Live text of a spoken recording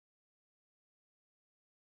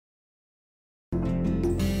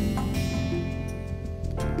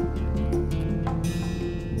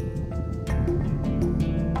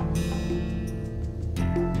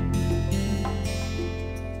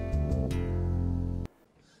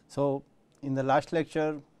So, in the last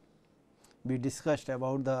lecture we discussed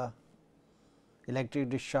about the electric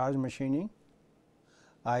discharge machining.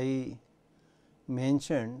 I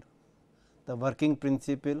mentioned the working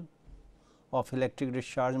principle of electric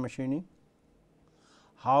discharge machining,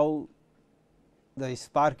 how the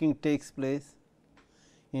sparking takes place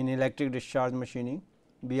in electric discharge machining.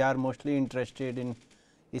 We are mostly interested in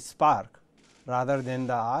spark rather than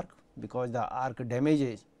the arc, because the arc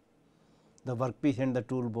damages the workpiece and the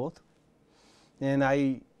tool both. Then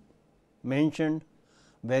I mentioned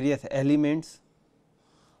various elements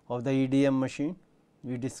of the EDM machine.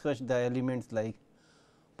 We discussed the elements like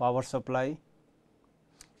power supply,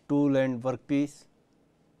 tool and workpiece,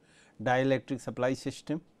 dielectric supply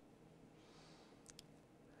system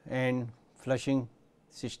and flushing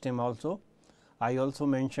system also. I also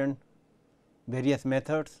mentioned various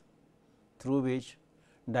methods through which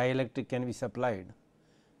dielectric can be supplied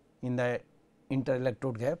in the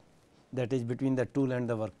inter-electrode gap, that is between the tool and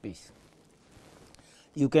the workpiece.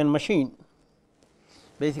 You can machine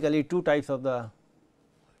basically two types of the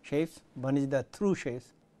shapes. One is the through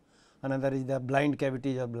shapes, another is the blind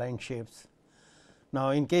cavities or blind shapes.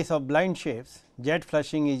 Now, in case of blind shapes, jet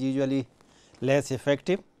flushing is usually less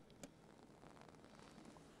effective.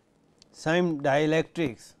 Some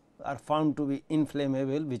dielectrics are found to be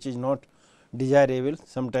inflammable, which is not desirable.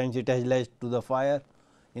 Sometimes it has led to the fire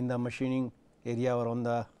in the machining area or on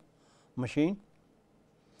the machine.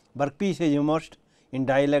 Workpiece is immersed in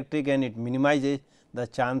dielectric and it minimizes the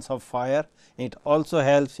chance of fire. It also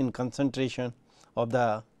helps in concentration of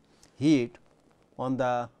the heat on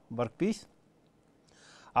the workpiece.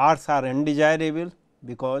 Arcs are undesirable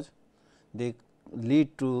because they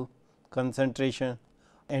lead to concentration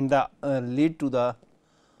and the lead to the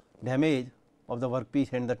damage of the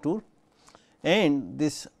workpiece and the tool, and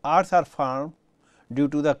these arcs are formed due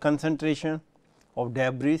to the concentration of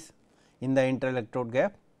debris in the inter-electrode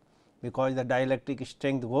gap, because the dielectric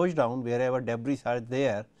strength goes down wherever debris are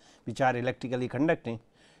there which are electrically conducting,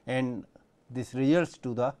 and this results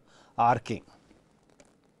to the arcing.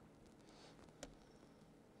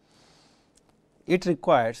 It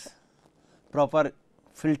requires proper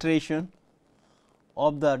filtration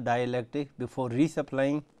of the dielectric before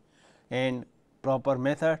resupplying and proper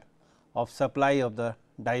method of supply of the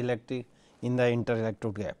dielectric in the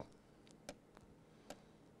inter-electrode gap.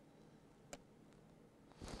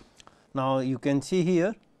 Now, you can see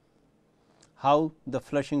here how the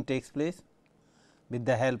flushing takes place with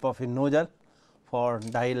the help of a nozzle for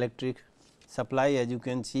dielectric supply. As you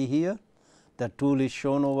can see here, the tool is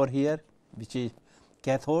shown over here, which is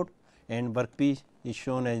cathode, and workpiece is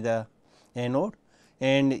shown as the anode,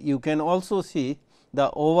 and you can also see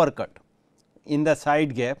the overcut in the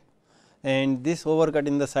side gap, and this overcut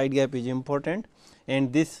in the side gap is important,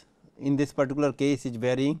 and this in this particular case is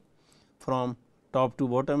varying from top to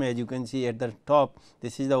bottom. As you can see at the top,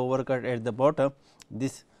 this is the overcut, at the bottom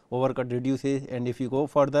this overcut reduces, and if you go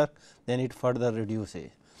further then it further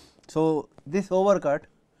reduces. So, this overcut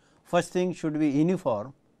first thing should be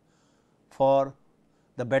uniform for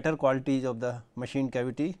the better qualities of the machine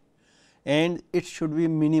cavity, and it should be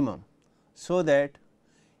minimum, so that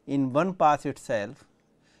in one pass itself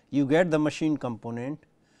you get the machine component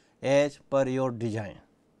as per your design.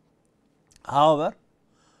 However,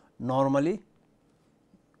 normally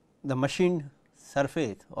the machine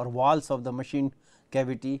surface or walls of the machine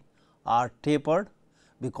cavity are tapered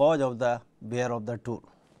because of the wear of the tool.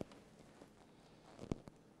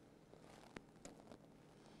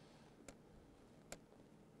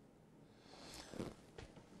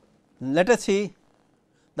 Let us see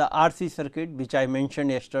the RC circuit, which I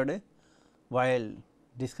mentioned yesterday while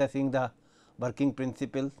discussing the working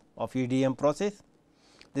principles of EDM process.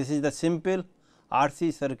 This is the simple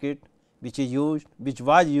RC circuit which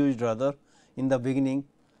was used rather in the beginning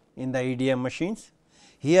in the EDM machines.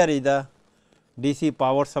 Here is the DC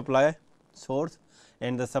power supply source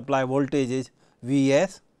and the supply voltage is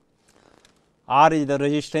Vs, R is the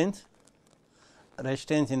resistance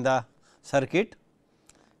in the circuit,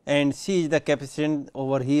 and C is the capacitance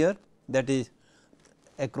over here, that is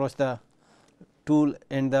across the tool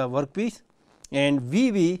and the workpiece, and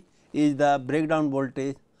Vb is the breakdown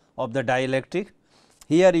voltage of the dielectric.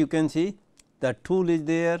 Here you can see the tool is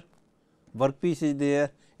there, workpiece is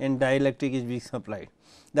there, and dielectric is being supplied.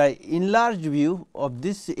 The enlarged view of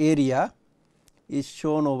this area is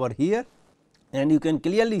shown over here, and you can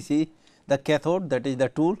clearly see the cathode, that is the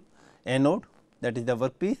tool, anode, that is the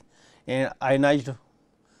workpiece, and ionized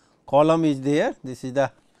column is there. This is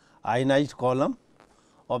the ionized column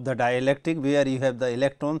of the dielectric, where you have the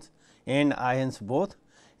electrons and ions both,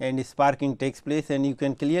 and sparking takes place, and you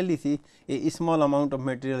can clearly see a small amount of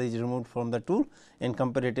material is removed from the tool and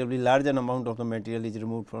comparatively larger amount of the material is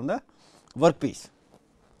removed from the workpiece.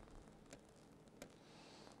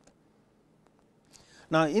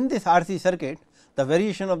 Now, in this RC circuit, the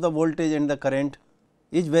variation of the voltage and the current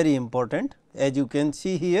is very important. As you can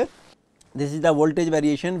see here, this is the voltage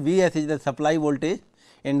variation, Vs is the supply voltage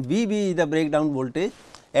and Vb is the breakdown voltage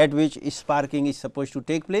at which sparking is supposed to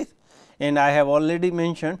take place. And I have already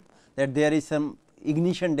mentioned that there is some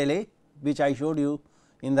ignition delay which I showed you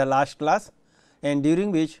in the last class, and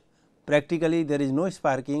during which practically there is no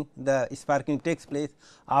sparking, the sparking takes place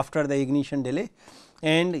after the ignition delay.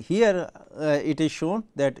 And here it is shown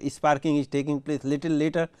that sparking is taking place little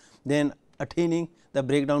later than attaining the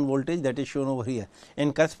breakdown voltage, that is shown over here.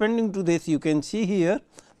 And corresponding to this, you can see here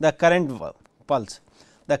the current pulse.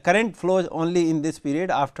 The current flows only in this period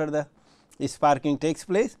after the sparking takes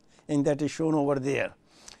place, and that is shown over there.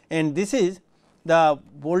 And this is the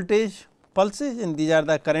voltage pulses and these are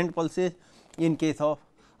the current pulses in case of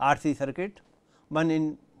RC circuit. But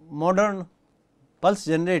in modern pulse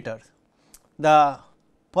generators, the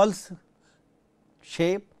pulse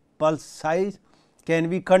shape, pulse size can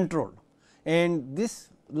be controlled, and this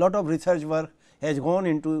lot of research work has gone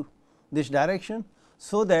into this direction.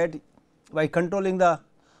 So, that by controlling the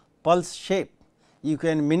pulse shape, you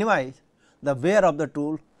can minimize the wear of the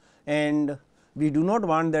tool, and we do not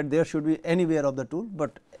want that there should be any wear of the tool,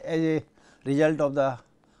 but as a result of the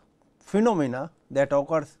phenomena that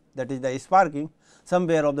occurs, that is the sparking, some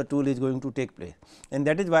wear of the tool is going to take place, and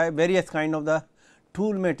that is why various kind of the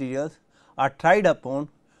tool materials are tried upon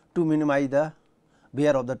to minimize the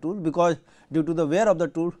wear of the tool, because due to the wear of the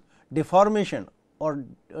tool, deformation or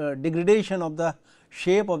degradation of the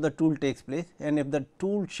shape of the tool takes place, and if the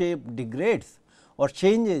tool shape degrades or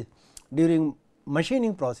changes during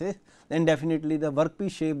machining process, then definitely the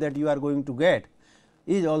workpiece shape that you are going to get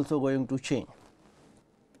is also going to change.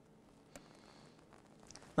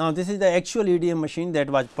 Now, this is the actual EDM machine that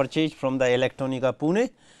was purchased from the Electronica Pune,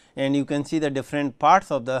 and you can see the different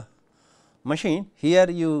parts of the machine. Here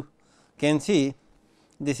you can see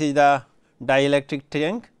this is the dielectric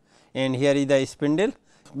tank, and here is the spindle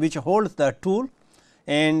which holds the tool,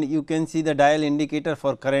 and you can see the dial indicator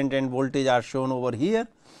for current and voltage are shown over here,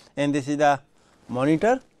 and this is the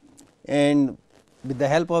monitor, and with the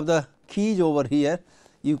help of the keys over here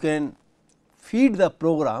you can feed the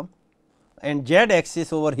program, and Z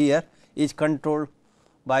axis over here is controlled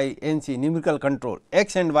by NC, numerical control.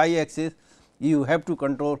 X and Y axis you have to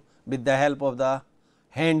control with the help of the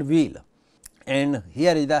hand wheel, and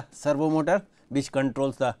here is the servo motor which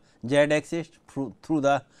controls the Z axis through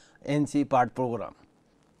the NC part program.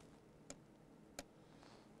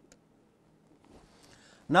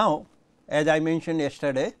 Now, as I mentioned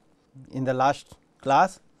yesterday in the last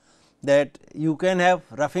class, that you can have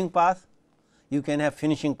roughing pass, you can have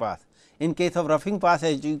finishing pass. In case of roughing pass,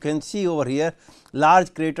 as you can see over here,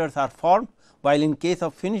 large craters are formed, while in case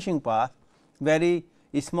of finishing pass very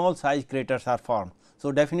small size craters are formed.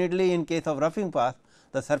 So, definitely in case of roughing pass,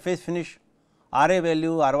 the surface finish RA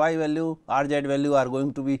value, RY value, RZ value are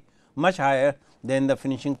going to be much higher than the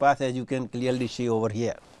finishing pass, as you can clearly see over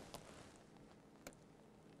here.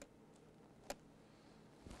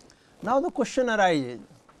 Now, the question arises,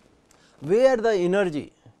 where the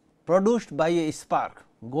energy produced by a spark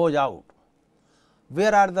goes out,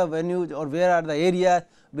 where are the venues or where are the areas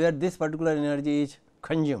where this particular energy is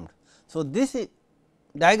consumed. So, this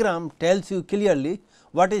diagram tells you clearly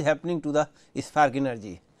what is happening to the spark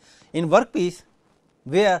energy. In workpiece,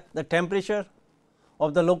 where the temperature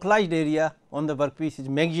of the localized area on the workpiece is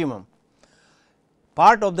maximum,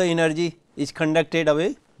 part of the energy is conducted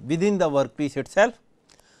away within the workpiece itself,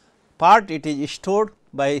 part it is stored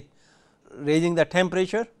by raising the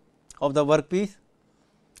temperature of the workpiece,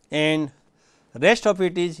 and rest of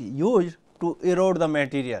it is used to erode the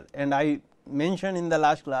material. And I mentioned in the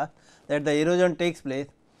last class that the erosion takes place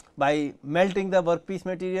by melting the workpiece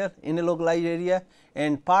material in a localized area,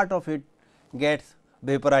 and part of it gets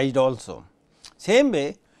vaporized also. Same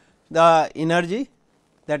way, the energy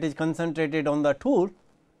that is concentrated on the tool,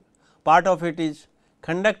 part of it is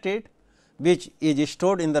conducted, which is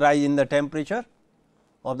stored in the rise in the temperature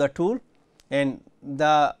of the tool, and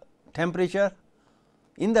the temperature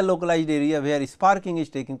in the localized area where sparking is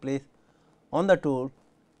taking place on the tool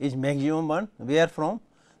is maximum one, where from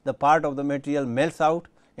the part of the material melts out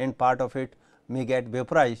and part of it may get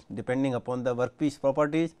vaporized depending upon the workpiece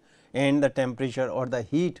properties and the temperature or the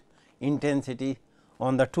heat intensity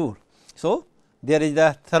on the tool. So, there is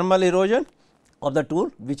the thermal erosion of the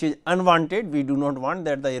tool, which is unwanted. We do not want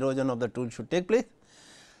that the erosion of the tool should take place.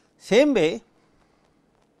 Same way,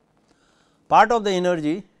 part of the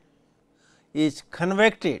energy is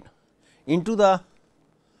convected into the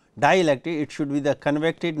dielectric. It should be the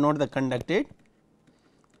convected, not the conducted.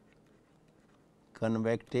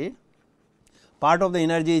 Convected part of the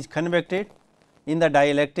energy is convected in the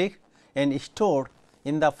dielectric and stored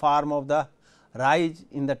in the form of the rise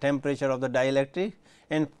in the temperature of the dielectric,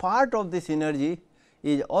 and part of this energy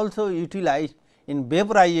is also utilized in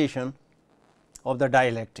vaporization of the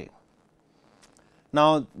dielectric.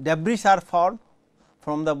 Now, debris are formed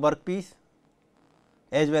from the workpiece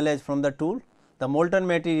as well as from the tool. The molten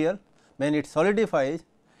material, when it solidifies,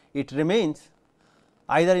 it remains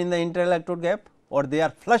either in the interelectrode gap or they are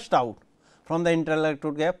flushed out from the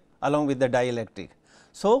interelectrode gap along with the dielectric.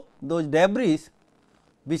 So, those debris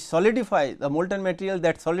which solidify, the molten material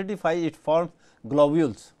that solidifies, it forms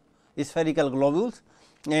globules, spherical globules,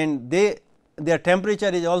 and their temperature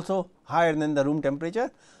is also higher than the room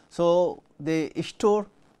temperature. So, they store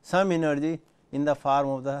some energy in the form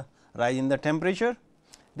of the rise in the temperature.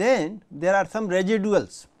 Then there are some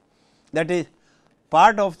residuals, that is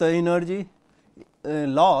part of the energy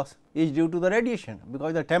loss is due to the radiation,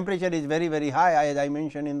 because the temperature is very high, as I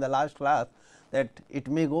mentioned in the last class, that it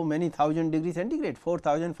may go many thousand degrees centigrade,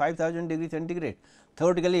 4000, 5000 degrees centigrade.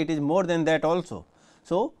 Theoretically, it is more than that also.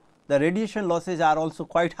 So, the radiation losses are also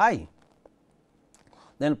quite high.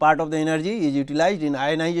 Then part of the energy is utilized in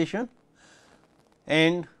ionization,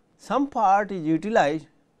 and some part is utilized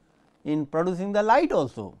in producing the light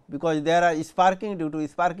also, because there are sparking, due to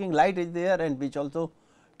sparking light is there, and which also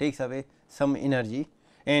takes away some energy,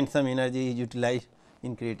 and some energy is utilized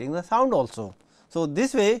in creating the sound also. So,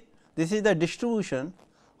 this way this is the distribution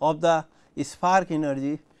of the spark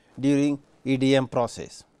energy during EDM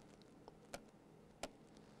process.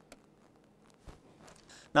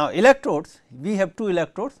 Now, electrodes, we have two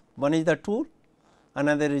electrodes, one is the tool,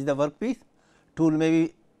 another is the workpiece. Tool may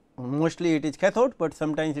be, mostly it is cathode, but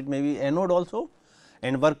sometimes it may be anode also,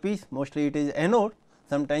 and workpiece mostly it is anode,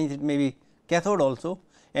 sometimes it may be cathode also,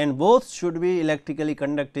 and both should be electrically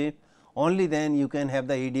conductive, only then you can have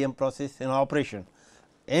the EDM process in operation.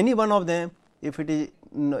 Any one of them, if it is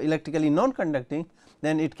electrically non-conducting,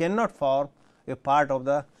 then it cannot form a part of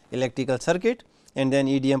the electrical circuit, and then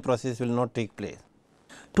EDM process will not take place.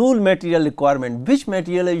 Tool material requirement, which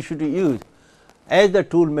material you should use as the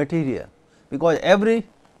tool material, because every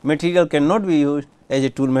material cannot be used as a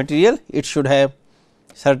tool material. It should have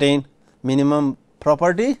certain minimum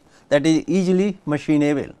properties, that is easily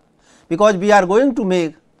machinable, because we are going to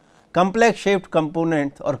make complex shaped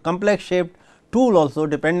components or complex shaped tool also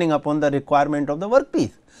depending upon the requirement of the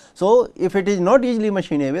workpiece. So, if it is not easily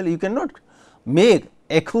machinable, you cannot make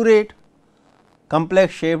accurate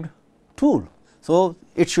complex shaped tool. So,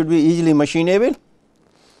 it should be easily machinable.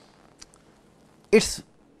 Its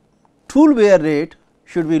tool wear rate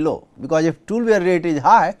should be low, because if tool wear rate is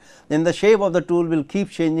high, then the shape of the tool will keep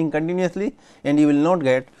changing continuously, and you will not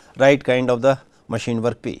get right kind of the machine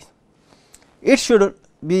workpiece. It should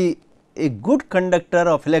be a good conductor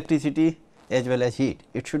of electricity as well as heat.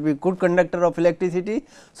 It should be good conductor of electricity,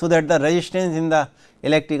 so that the resistance in the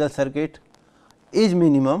electrical circuit is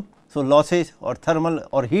minimum. So, losses or thermal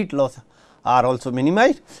or heat loss are also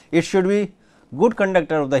minimized. It should be good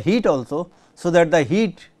conductor of the heat also, so that the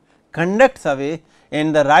heat conducts away,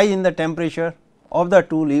 and the rise in the temperature of the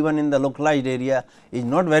tool even in the localized area is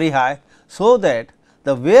not very high. So, that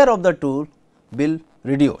the wear of the tool will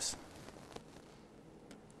reduce,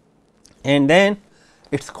 and then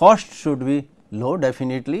its cost should be low,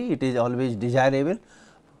 definitely it is always desirable,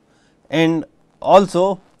 and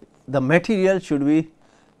also the material should be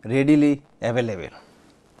readily available.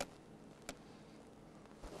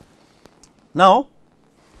 Now,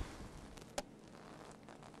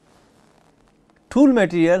 tool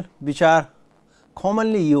material which are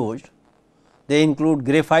commonly used, they include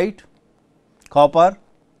graphite, copper,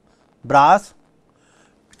 brass,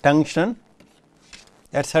 tungsten,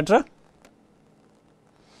 etc.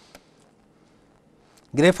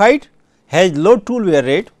 Graphite has low tool wear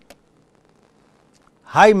rate,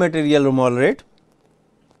 high material removal rate,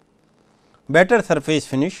 better surface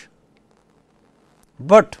finish,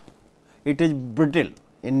 but it is brittle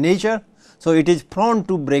in nature. So, it is prone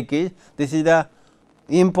to breakage. This is the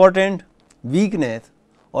important weakness,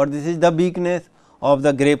 or this is the weakness of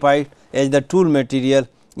the graphite as the tool material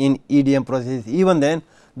in EDM process. Even then,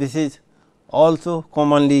 this is also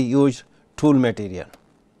commonly used tool material.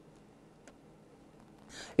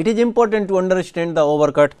 It is important to understand the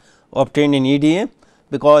overcut obtained in EDM,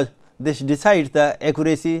 because this decides the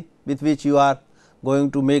accuracy with which you are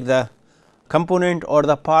going to make the component or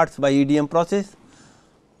the parts by EDM process.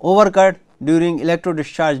 Overcut during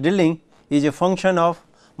electrodischarge drilling is a function of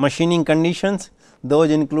machining conditions.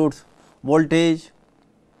 Those includes voltage,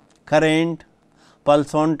 current,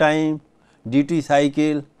 pulse on time, duty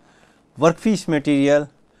cycle, workpiece material,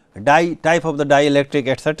 type of the dielectric,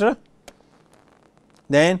 etc.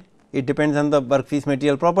 Then it depends on the workpiece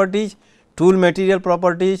material properties, tool material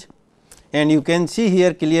properties, and you can see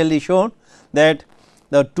here clearly shown that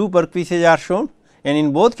the two workpieces are shown, and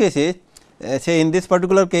in both cases say in this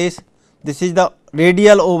particular case this is the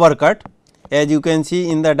radial overcut, as you can see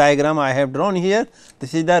in the diagram I have drawn here,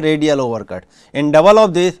 this is the radial overcut, and double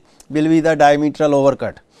of this will be the diametral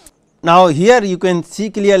overcut. Now, here you can see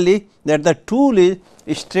clearly that the tool is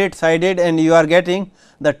straight sided and you are getting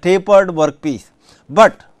the tapered workpiece,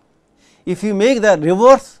 but if you make the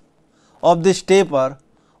reverse of this taper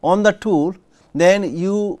on the tool, then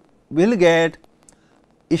you will get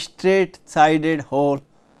straight sided hole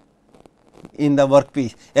in the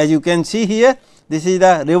workpiece. As you can see here, this is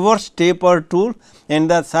the reverse taper tool and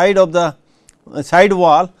the side of the side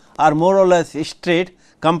wall are more or less straight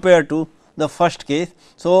compared to the first case.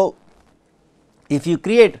 So, if you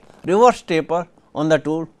create reverse taper on the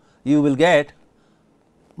tool, you will get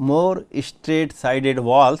more straight sided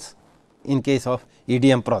walls in case of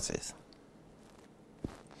EDM process.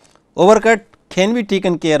 Overcut can be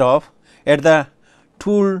taken care of at the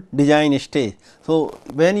tool design stage. So,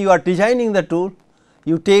 when you are designing the tool,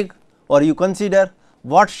 you take or you consider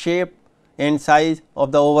what shape and size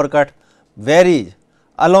of the overcut varies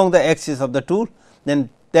along the axis of the tool, then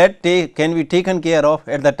that can be taken care of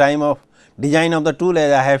at the time of design of the tool,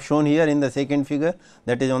 as I have shown here in the second figure,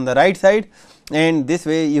 that is on the right side, and this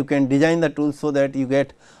way you can design the tool so that you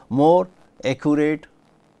get more accurate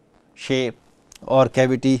shape or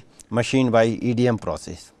cavity machined by EDM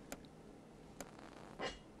process.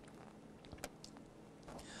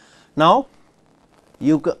 Now,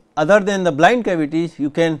 other than the blind cavities, you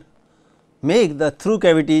can make the through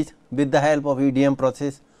cavities with the help of EDM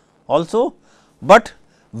process also, but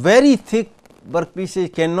very thick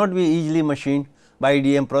workpieces cannot be easily machined by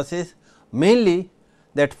EDM process, mainly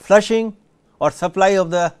that flushing or supply of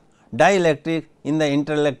the dielectric in the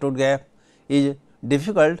interelectrode gap is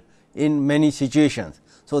difficult in many situations.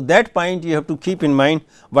 So, that point you have to keep in mind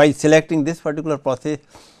while selecting this particular process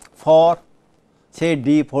for say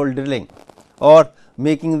deep hole drilling or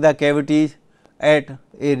making the cavities at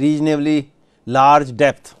a reasonably large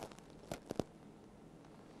depth.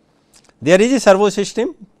 There is a servo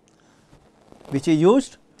system which is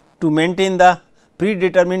used to maintain the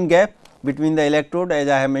predetermined gap between the electrode, as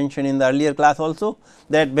I have mentioned in the earlier class also,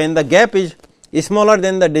 that when the gap is smaller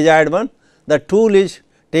than the desired one, the tool is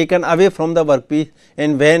taken away from the workpiece,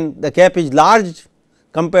 and when the gap is large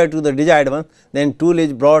compared to the desired one, then tool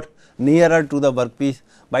is brought nearer to the workpiece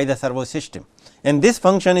by the servo system, and this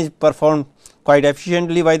function is performed quite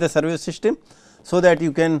efficiently by the servo system. So, that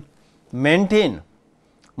you can maintain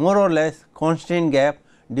more or less constant gap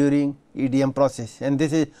during EDM process, and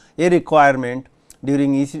this is a requirement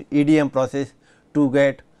during EDM process to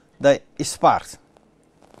get the sparks.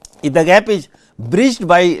 If the gap is bridged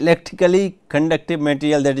by electrically conductive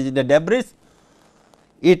material, that is the debris,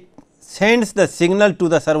 it sends the signal to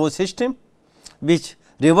the servo system which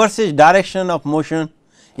reverses direction of motion,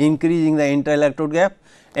 increasing the interelectrode gap,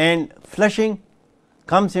 and flushing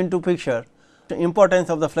comes into picture. The importance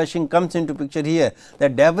of the flushing comes into picture here,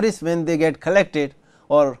 that debris when they get collected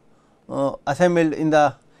or assembled in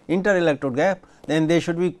the interelectrode gap, then they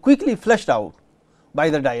should be quickly flushed out by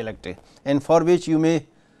the dielectric, and for which you may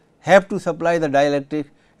have to supply the dielectric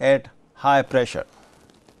at high pressure.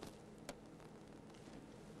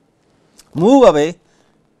 Move away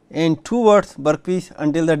and towards workpiece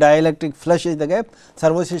until the dielectric flushes the gap.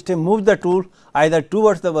 Servo system moves the tool either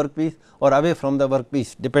towards the workpiece or away from the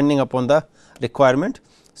workpiece depending upon the requirement,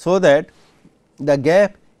 so that the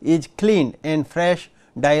gap is cleaned and fresh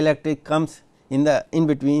dielectric comes in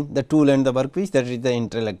between the tool and the workpiece, that is the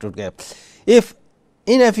interelectrode gap. If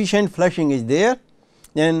inefficient flushing is there,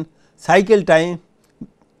 then cycle time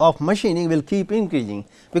of machining will keep increasing,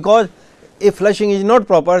 because if flushing is not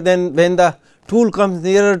proper, then when the tool comes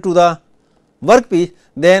nearer to the workpiece,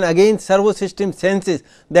 then again servo system senses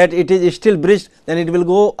that it is still bridged, then it will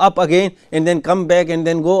go up again and then come back and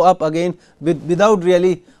then go up again without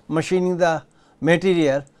really machining the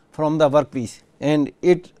material from the workpiece, and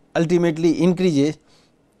it ultimately increases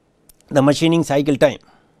the machining cycle time.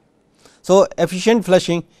 So, efficient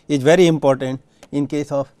flushing is very important in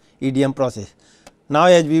case of EDM process. Now,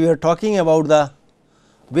 as we were talking about the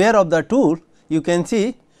wear of the tool, you can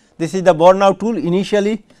see this is the worn out tool.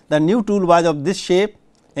 Initially the new tool was of this shape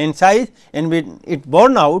and size, and when it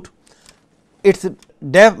worn out, its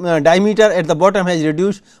diameter at the bottom has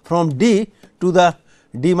reduced from D to the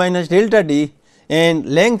d minus delta d, and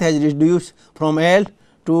length has reduced from L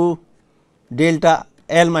to delta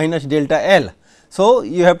L minus delta L. So,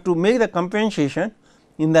 you have to make the compensation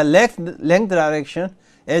in the length direction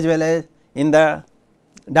as well as in the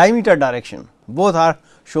diameter direction. Both are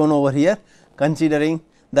shown over here considering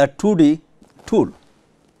the 2D tool.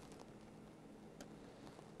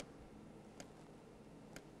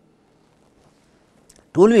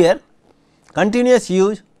 Tool wear: continuous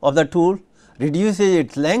use of the tool reduces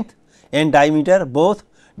its length and diameter both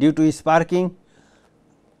due to sparking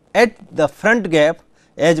at the front gap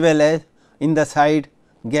as well as in the side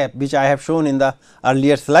gap, which I have shown in the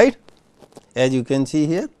earlier slide, as you can see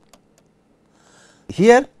here.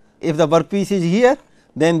 Here, if the workpiece is here,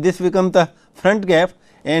 then this becomes the front gap,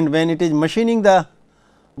 and when it is machining the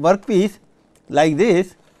workpiece like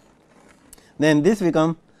this, then this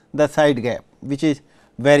becomes the side gap, which is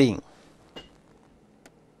varying.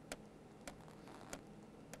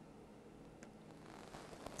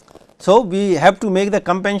 So, we have to make the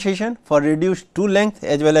compensation for reduced tool length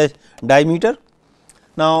as well as diameter.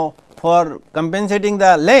 Now, for compensating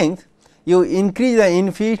the length, you increase the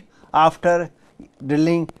infeed after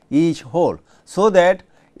drilling each hole, so that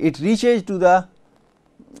it reaches to the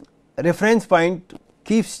reference point,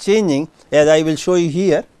 keeps changing, as I will show you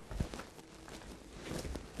here.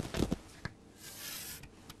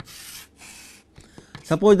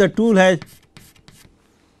 Suppose the tool has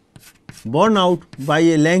borne out by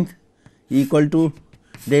a length equal to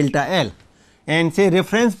delta L, and say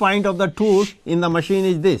reference point of the tool in the machine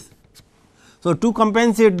is this. So, to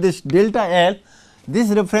compensate this delta L, this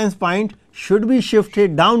reference point should be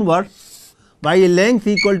shifted downward by a length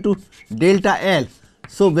equal to delta L.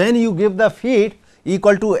 So, when you give the feed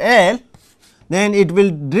equal to L, then it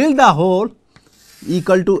will drill the hole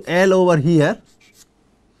equal to L over here,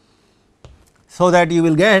 so that you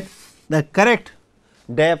will get the correct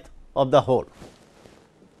depth of the hole.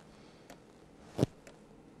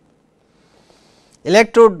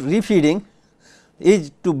 Electrode refeeding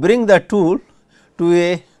is to bring the tool to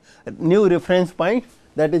a new reference point,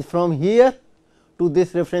 that is from here to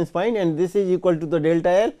this reference point, and this is equal to the delta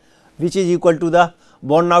L, which is equal to the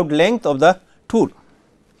borne out length of the tool.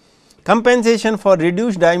 Compensation for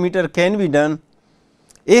reduced diameter can be done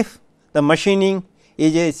if the machining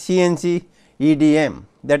is a CNC EDM,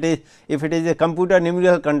 that is, if it is a computer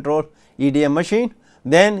numerical control EDM machine,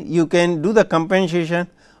 then you can do the compensation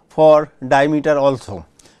for diameter also,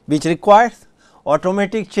 which requires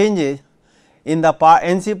automatic changes in the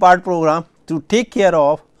NC part program to take care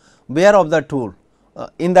of wear of the tool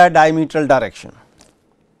in the diametral direction.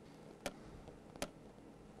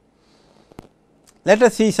 Let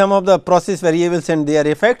us see some of the process variables and their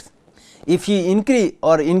effects. If you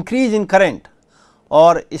increase in current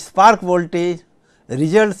or spark voltage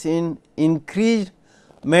results in increased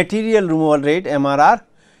material removal rate MRR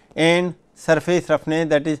and surface roughness,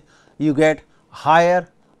 that is you get higher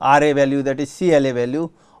RA value, that is CLA value,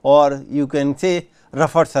 or you can say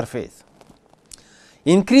rougher surface.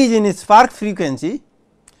 Increase in spark frequency,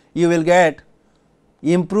 you will get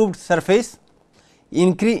improved surface,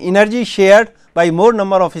 increase energy shared by more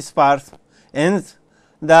number of sparks, hence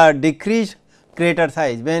the decreased crater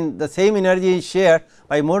size. When the same energy is shared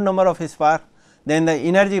by more number of sparks, then the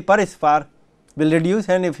energy per spark will reduce,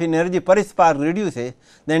 and if energy per spark reduces,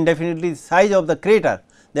 then definitely size of the crater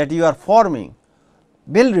that you are forming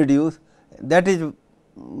will reduce, that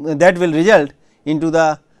will result into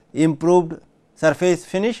the improved surface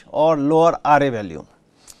finish or lower RA value.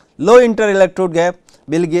 Low inter-electrode gap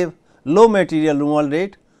will give low material removal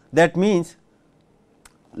rate, that means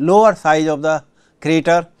lower size of the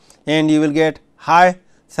crater, and you will get high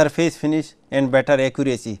surface finish and better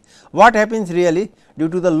accuracy. What happens really due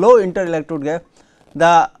to the low inter-electrode gap,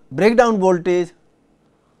 the breakdown voltage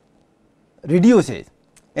reduces,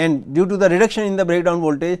 and due to the reduction in the breakdown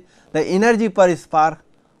voltage, the energy per spark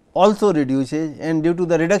also reduces, and due to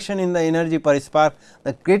the reduction in the energy per spark,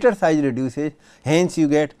 the crater size reduces, hence you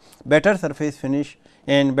get better surface finish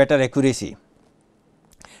and better accuracy.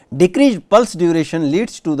 Decreased pulse duration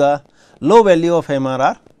leads to the low value of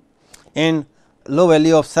MRR and low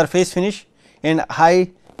value of surface finish and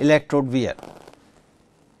high electrode wear.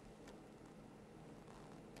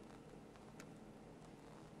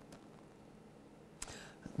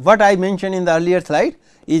 What I mentioned in the earlier slide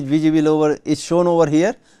is visible is shown over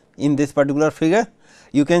here in this particular figure.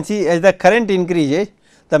 You can see as the current increases,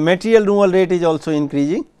 the material removal rate is also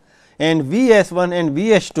increasing, and Vs1 and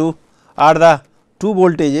Vs2 are the two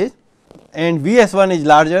voltages, and Vs1 is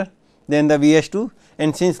larger than the Vs2,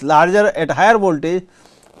 and since larger at higher voltage,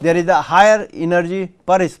 there is a higher energy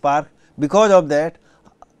per spark. Because of that,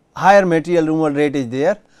 higher material removal rate is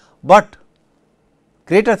there, but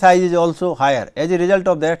crater size is also higher. As a result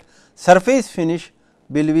of that, surface finish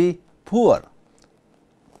will be poor,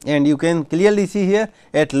 and you can clearly see here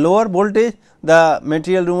at lower voltage the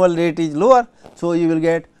material removal rate is lower. So, you will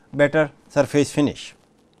get better surface finish.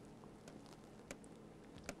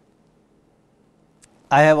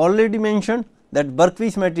 I have already mentioned that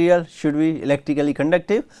workpiece material should be electrically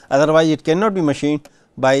conductive, otherwise it cannot be machined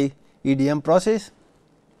by EDM process,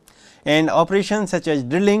 and operations such as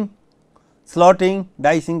drilling, slotting,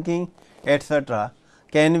 die sinking, etc.,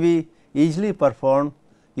 can be easily performed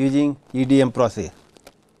using EDM process.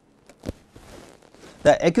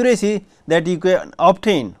 The accuracy that you can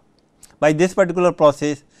obtain by this particular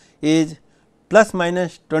process is plus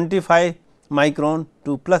minus 25 micron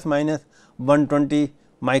to plus minus 120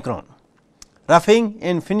 micron. Roughing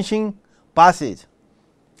and finishing passes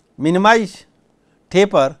minimize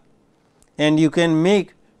taper, and you can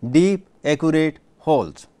make deep accurate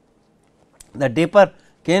holes. The taper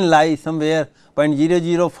can lie somewhere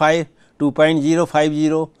 0.005 to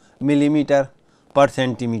 0.050 millimeter per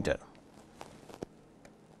centimeter.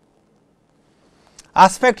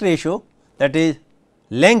 Aspect ratio, that is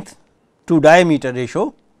length to diameter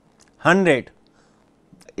ratio 100,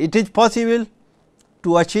 it is possible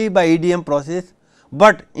to achieve by EDM process,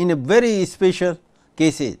 but in a very special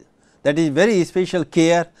cases, that is very special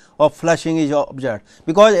care of flushing is observed,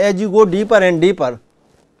 because as you go deeper and deeper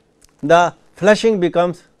the flushing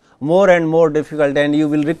becomes more and more difficult, and you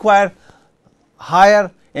will require higher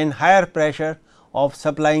and higher pressure of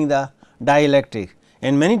supplying the dielectric,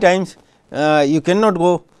 and many times you cannot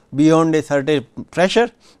go beyond a certain pressure.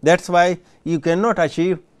 That is why you cannot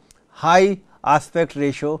achieve high aspect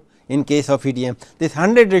ratio in case of EDM. This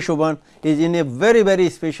 100:1 is in a very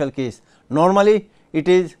special case. Normally it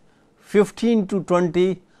is 15 to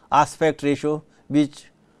 20 aspect ratio, which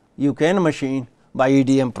you can machine by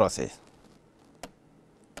EDM process.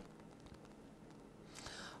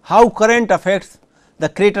 How current affects the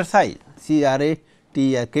crater size, CRAT,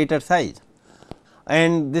 crater size,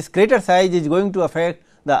 and this crater size is going to affect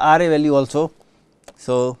the RA value also.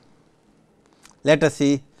 So, let us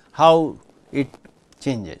see how it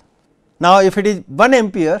changes. Now, if it is 1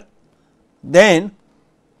 ampere, then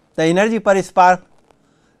the energy per spark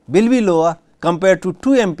will be lower compared to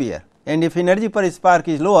 2 ampere, and if energy per spark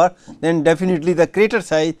is lower, then definitely the crater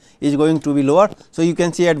size is going to be lower. So, you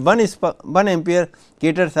can see at 1 ampere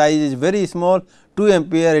crater size is very small, 2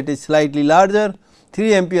 ampere it is slightly larger,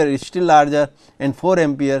 3 ampere is still larger, and 4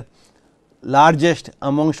 ampere largest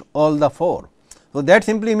amongst all the 4. So, that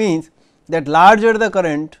simply means that larger the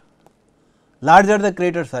current, larger the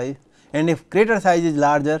crater size, and if crater size is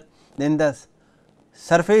larger, then the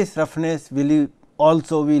surface roughness will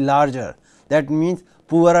also be larger. That means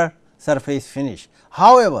poorer surface finish.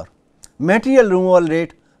 However, material removal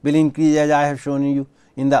rate will increase, as I have shown you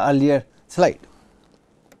in the earlier slide.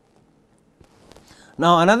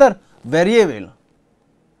 Now, another variable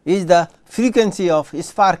is the frequency of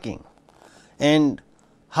sparking, and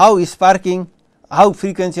how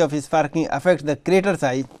frequency of sparking affects the crater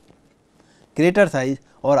size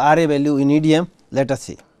or RA value in EDM. Let us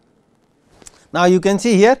see. Now, you can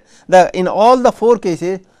see here in all the 4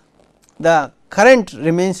 cases the current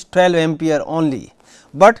remains 12 ampere only,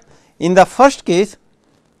 but in the first case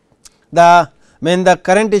when the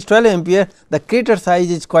current is 12 ampere, the crater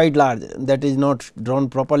size is quite large, that is not drawn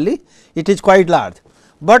properly, it is quite large,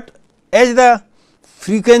 but as the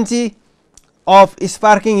frequency of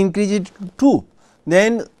sparking increases to 2,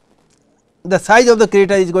 then the size of the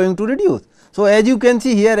crater is going to reduce. So, as you can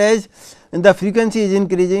see here, as the frequency is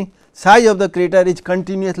increasing, size of the crater is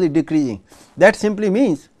continuously decreasing. That simply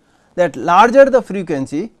means that larger the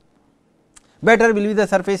frequency, better will be the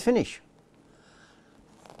surface finish,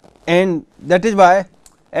 and that is why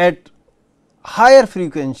at higher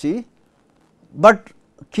frequency, but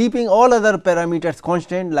keeping all other parameters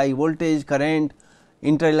constant like voltage, current,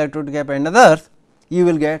 interelectrode gap and others, you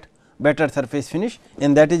will get better surface finish,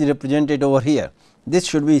 and that is represented over here. This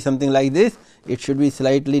should be something like this, it should be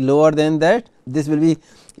slightly lower than that, this will be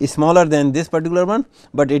smaller than this particular one,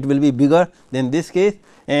 but it will be bigger than this case,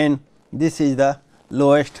 and this is the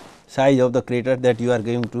lowest size of the crater that you are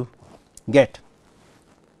going to get.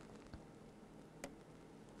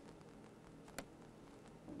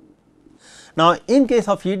 Now, in case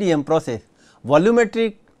of EDM process,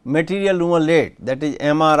 volumetric material removal rate, that is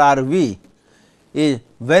MRRV, is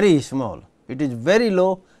very small, it is very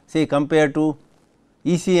low, say compared to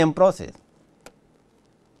ECM process.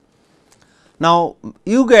 Now,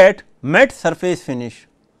 you get matte surface finish,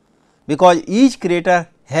 because each crater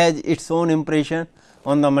has its own impression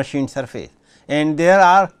on the machined surface, and there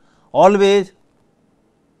are always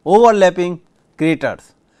overlapping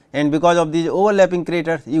craters, and because of these overlapping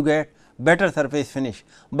craters you get better surface finish,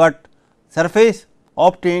 but surface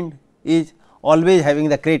obtained is always having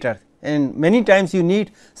the craters, and many times you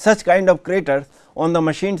need such kind of craters on the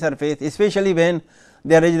machined surface, especially when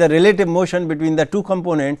there is the relative motion between the two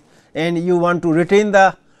components and you want to retain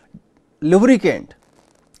the lubricant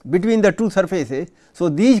between the two surfaces. So,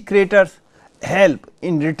 these craters help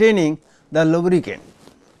in retaining the lubricant.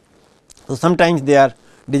 So, sometimes they are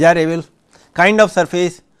desirable kind of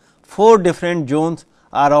surface. 4 different zones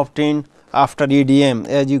are obtained after EDM,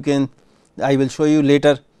 as you can, I will show you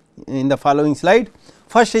later in the following slide.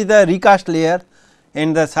 First is the recast layer,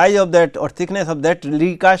 and the size of that or thickness of that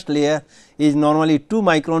recast layer is normally 2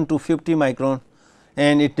 micron to 50 micron,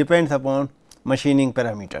 and it depends upon machining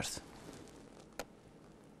parameters.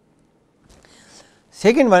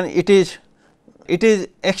 Second one, it is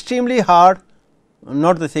extremely hard,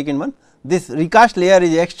 not the second one, this recast layer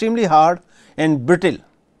is extremely hard and brittle.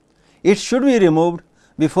 It should be removed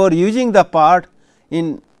before using the part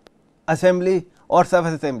in assembly or sub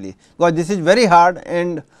assembly, because this is very hard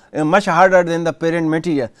and much harder than the parent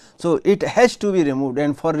material. So, it has to be removed,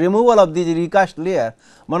 and for removal of this recast layer,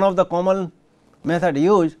 one of the common method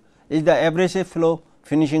used is the abrasive flow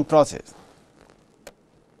finishing process.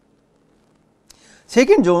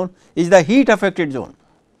 Second zone is the heat affected zone.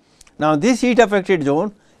 Now, this heat affected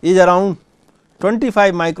zone is around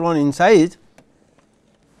 25 micron in size,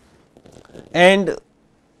 and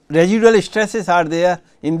residual stresses are there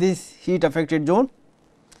in this heat affected zone,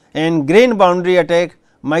 and grain boundary attack,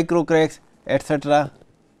 micro cracks, etc.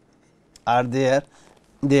 are there,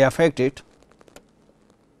 they affect it.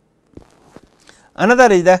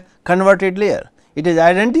 Another is the converted layer. It is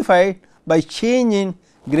identified by change in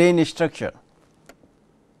grain structure,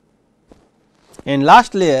 and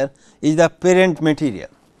last layer is the parent material.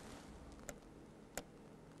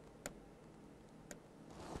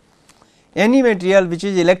 Any material which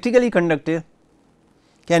is electrically conductive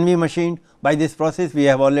can be machined by this process. We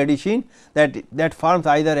have already seen that forms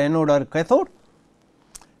either anode or cathode.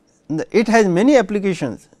 It has many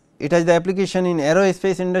applications. It has the application in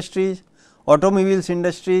aerospace industries, automobiles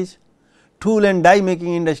industries, tool and die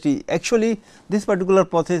making industry. Actually, this particular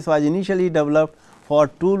process was initially developed for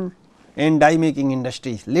tool and die making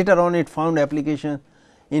industries. Later on, it found application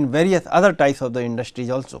in various other types of the industries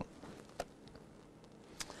also.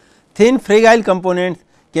 Thin fragile components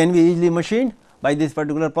can be easily machined by this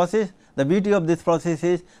particular process. The beauty of this process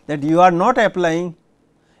is that you are not applying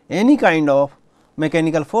any kind of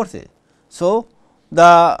mechanical forces. So,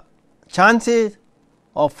 the chances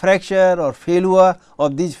of fracture or failure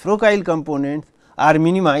of these fragile components are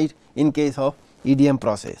minimized in case of EDM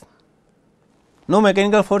process. No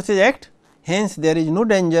mechanical forces act, hence there is no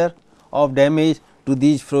danger of damage to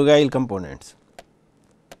these fragile components.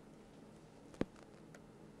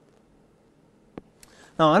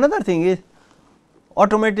 Now, another thing is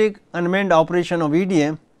automatic unmanned operation of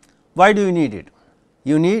EDM. Why do you need it?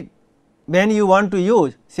 You need when you want to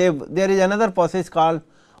use, say there is another process called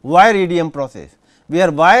wire EDM process,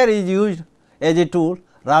 where wire is used as a tool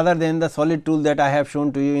rather than the solid tool that I have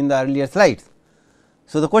shown to you in the earlier slides.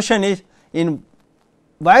 So, the question is, in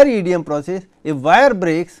wire EDM process, if wire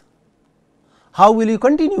breaks, how will you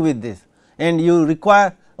continue with this, and you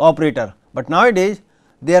require operator. But nowadays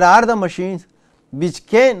there are the machines which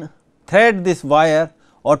can thread this wire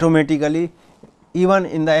automatically even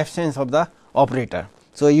in the absence of the operator.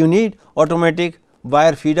 So, you need automatic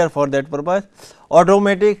wire feeder for that purpose,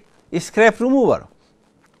 automatic scrap remover,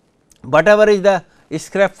 whatever is the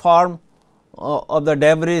scrap form of the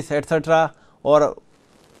debris etc., or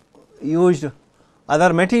used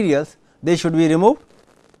other materials, they should be removed,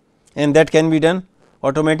 and that can be done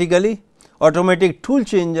automatically. Automatic tool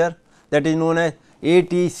changer, that is known as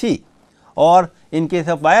ATC, or in case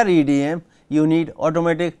of wire EDM you need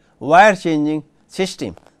automatic wire changing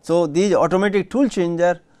system. So, these automatic tool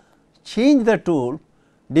changer change the tool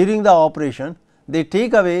during the operation, they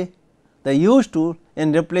take away the used tool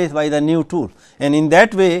and replace by the new tool, and in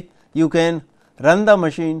that way you can run the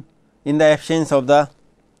machine in the absence of the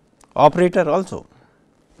operator also.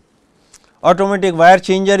 Automatic wire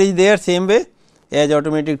changer is there same way as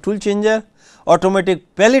automatic tool changer.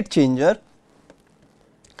 Automatic pellet changer,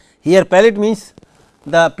 here pellet means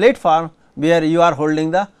the platform where you are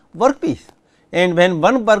holding the workpiece, and when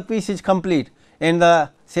one workpiece is complete and the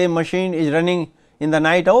same machine is running in the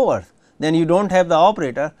night hours, then you do not have the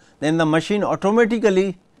operator, then the machine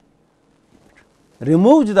automatically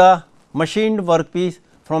removes the machined workpiece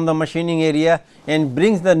from the machining area and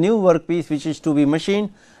brings the new workpiece which is to be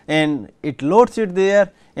machined, and it loads it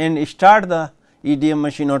there and start the EDM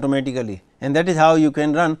machine automatically, and that is how you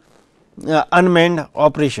can run unmanned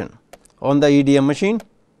operation on the EDM machine,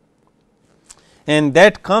 and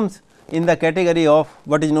that comes in the category of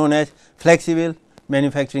what is known as flexible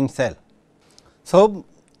manufacturing cell. So,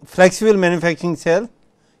 flexible manufacturing cell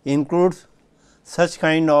includes such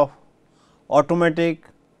kind of automatic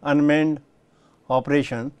unmanned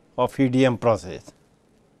operation of EDM process.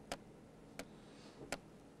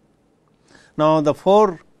 Now, the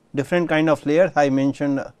 4 different kind of layers I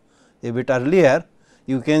mentioned a bit earlier,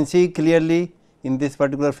 you can see clearly in this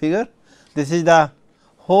particular figure. This is the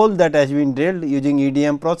hole that has been drilled using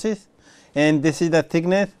EDM process, and this is the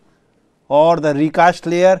thickness or the recast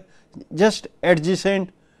layer just adjacent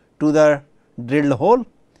to the drilled hole,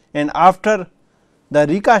 and after the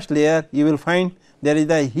recast layer you will find there is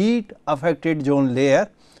the heat affected zone layer,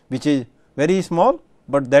 which is very small,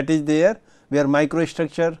 but that is there where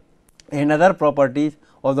microstructure and other properties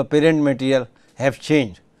of the parent material have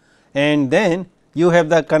changed. And then you have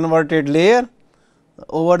the converted layer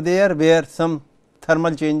over there where some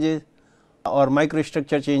thermal changes or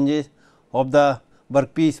microstructure changes of the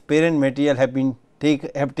workpiece parent material have been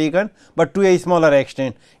taken, but to a smaller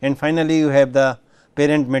extent, and finally you have the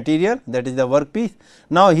parent material, that is the workpiece.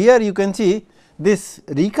 Now, here you can see this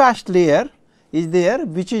recast layer is there,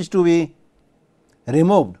 which is to be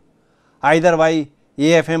removed either by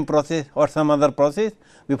AFM process or some other process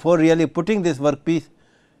before really putting this workpiece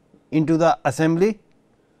into the assembly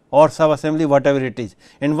or sub assembly, whatever it is.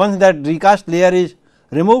 And once that recast layer is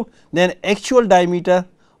removed, then actual diameter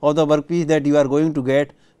of the workpiece that you are going to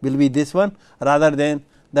get will be this one rather than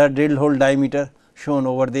the drill hole diameter shown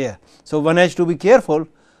over there. So, one has to be careful,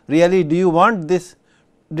 really do you want this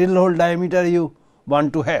drill hole diameter you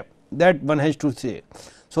want to have, that one has to say.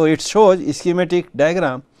 So, it shows a schematic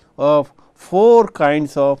diagram of 4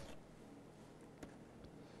 kinds of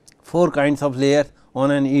layers on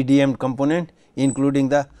an EDM component, including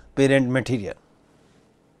the parent material.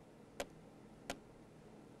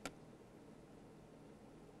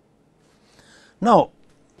 Now,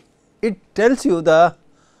 it tells you the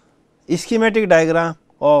schematic diagram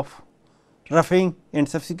of roughing and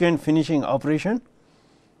subsequent finishing operation.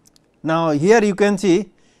 Now, here you can see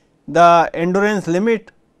the endurance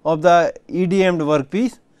limit of the EDM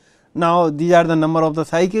workpiece. Now, these are the number of the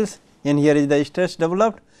cycles, and here is the stress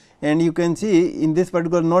developed, and you can see in this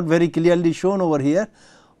particular not very clearly shown over here,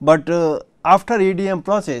 but after EDM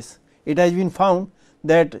process it has been found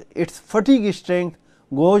that its fatigue strength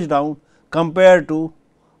goes down compared to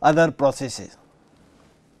other processes.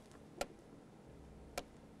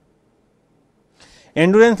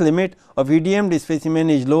 Endurance limit of EDM specimen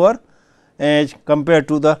is lower as compared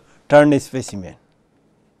to the turned specimen.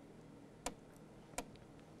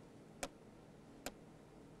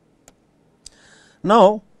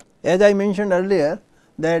 Now, as I mentioned earlier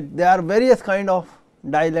that there are various kind of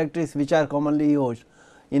dielectrics which are commonly used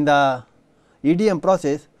in the EDM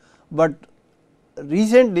process, but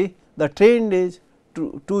recently the trend is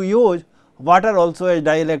to use water also as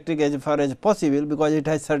dielectric as far as possible, because it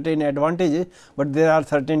has certain advantages, but there are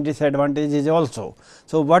certain disadvantages also.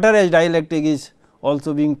 So, water as dielectric is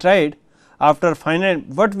also being tried. After final,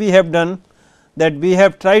 what we have done, that we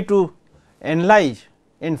have tried to analyze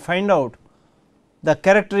and find out the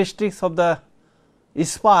characteristics of the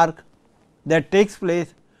spark that takes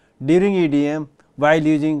place during EDM while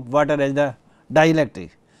using water as the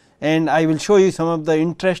dielectric, and I will show you some of the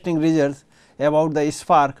interesting results about the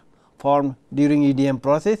spark formed during EDM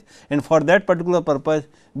process, and for that particular purpose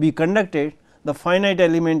we conducted the finite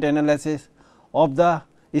element analysis of the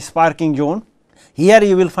sparking zone. Here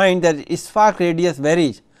you will find that spark radius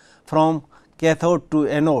varies from cathode to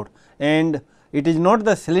anode, and it is not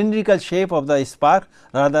the cylindrical shape of the spark,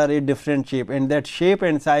 rather a different shape, and that shape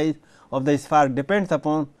and size of the spark depends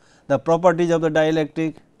upon the properties of the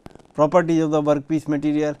dielectric, properties of the workpiece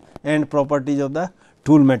material, and properties of the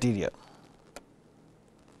tool material.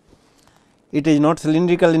 It is not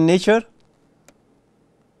cylindrical in nature.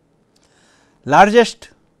 Largest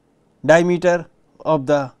diameter of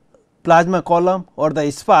the plasma column or the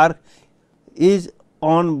spark is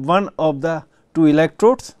on one of the 2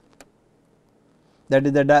 electrodes, that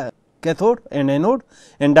is the cathode and anode,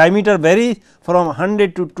 and diameter varies from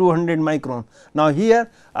 100 to 200 micron. Now,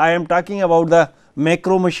 here I am talking about the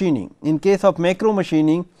macro machining. In case of macro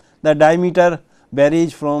machining, the diameter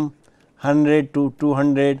varies from 100 to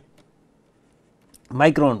 200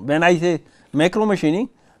 micron. When I say macro machining,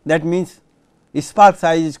 that means spark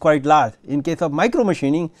size is quite large. In case of micro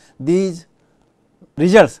machining, these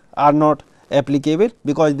results are not applicable,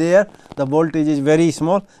 because there the voltage is very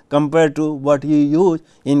small compared to what you use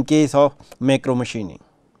in case of macro machining.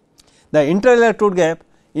 The inter-electrode gap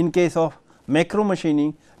in case of macro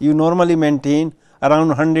machining you normally maintain around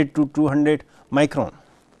 100 to 200 micron.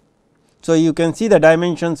 So, you can see the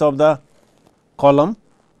dimensions of the column,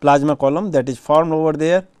 plasma column, that is formed over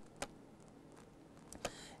there.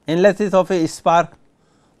 Analysis of a spark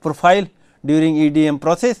profile during EDM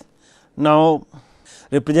process. Now,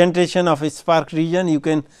 representation of a spark region you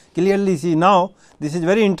can clearly see. Now, this is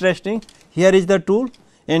very interesting. Here is the tool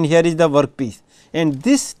and here is the workpiece, and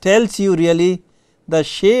this tells you really the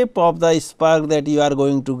shape of the spark that you are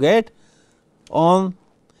going to get on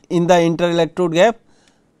in the inter-electrode gap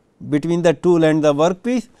between the tool and the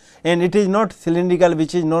workpiece, and it is not cylindrical,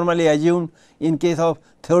 which is normally assumed in case of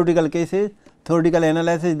theoretical cases. Theoretical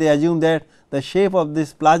analysis, they assume that the shape of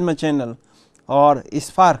this plasma channel or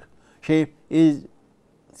spark shape is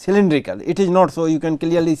cylindrical. It is not so, you can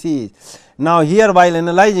clearly see it. Now, here while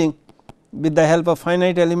analyzing with the help of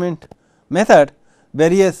finite element method,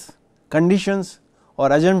 various conditions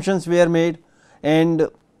or assumptions were made and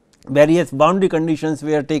various boundary conditions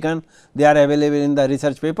were taken, they are available in the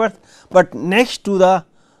research papers. But next to the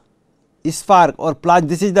spark or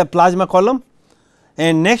this is the plasma column,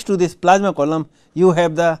 and next to this plasma column you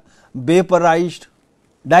have the vaporized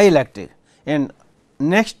dielectric, and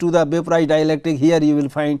next to the vaporized dielectric here you will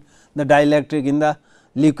find the dielectric in the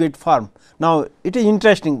liquid form. Now, it is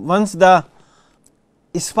interesting, once the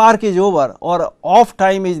spark is over or off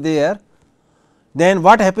time is there, then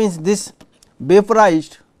what happens, this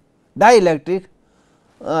vaporized dielectric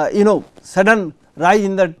sudden rise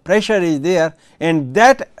in the pressure is there, and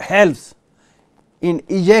that helps in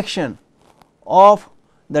ejection of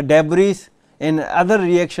the debris and other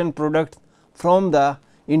reaction products from the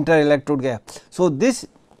inter-electrode gap. So, this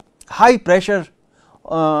high pressure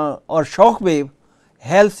or shock wave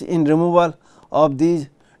helps in removal of these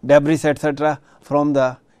debris etc., from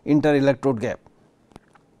the inter-electrode gap.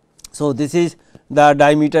 So, this is the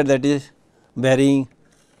diameter that is varying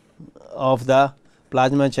of the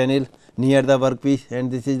plasma channel near the workpiece,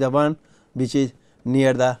 and this is the one which is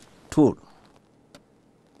near the tool.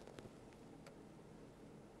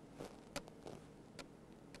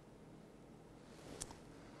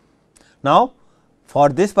 Now, for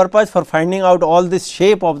this purpose, for finding out all this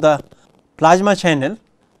shape of the plasma channel,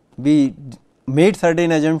 we made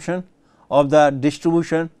certain assumption of the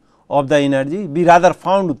distribution of the energy. We rather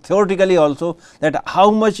found theoretically also that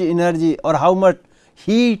how much energy or how much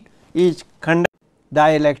heat is conducted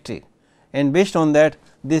dielectric, and based on that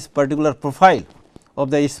this particular profile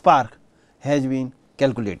of the spark has been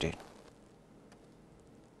calculated.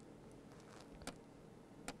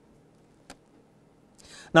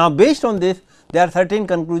 Now, based on this there are certain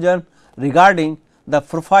conclusions regarding the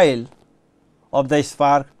profile of the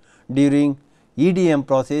spark during EDM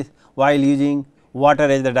process while using water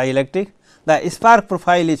as the dielectric. The spark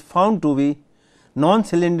profile is found to be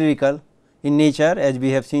non-cylindrical in nature, as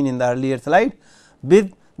we have seen in the earlier slide,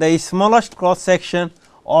 with the smallest cross section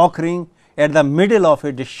occurring at the middle of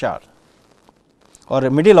a discharge or a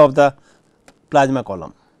middle of the plasma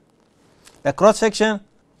column. The cross section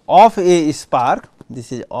of a spark,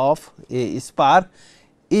 this is of a spark,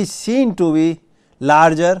 is seen to be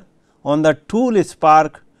larger on the tool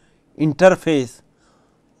spark interface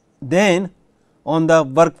than on the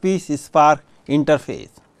workpiece spark interface.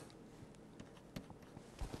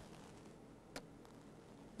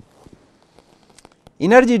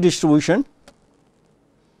 Energy distribution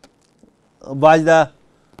was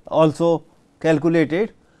also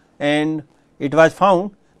calculated, and it was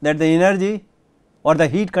found that the energy or the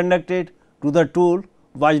heat conducted to the tool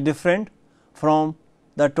was different from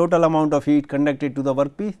the total amount of heat conducted to the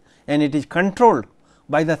workpiece, and it is controlled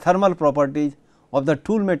by the thermal properties of the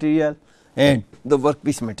tool material and the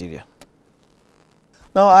workpiece material.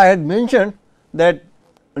 Now, I had mentioned that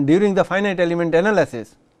during the finite element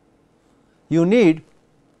analysis you need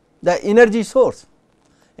the energy source,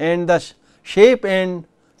 and the shape and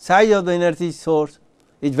size of the energy source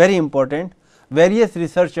is very important. Various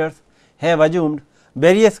researchers have assumed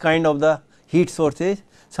various kind of the heat sources.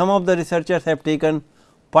 Some of the researchers have taken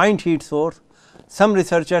point heat source, some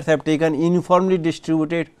researchers have taken uniformly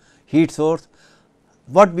distributed heat source.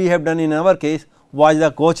 What we have done in our case was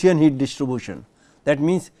the Gaussian heat distribution, that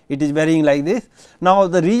means it is varying like this. Now,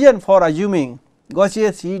 the reason for assuming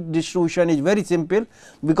Gaussian heat distribution is very simple,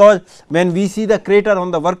 because when we see the crater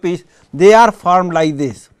on the workpiece, they are formed like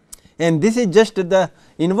this, and this is just the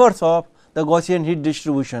inverse of the Gaussian heat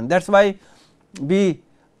distribution. That is why we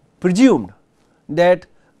presumed that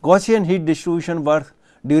Gaussian heat distribution works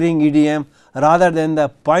during EDM rather than the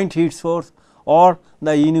point heat source or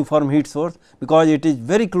the uniform heat source, because it is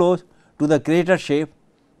very close to the crater shape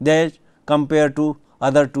that compared to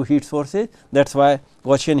other two heat sources. That is why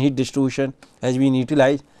Gaussian heat distribution has been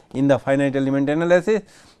utilized in the finite element analysis.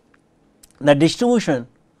 The distribution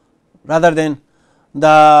rather than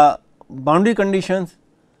the boundary conditions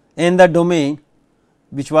and the domain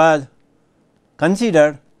which was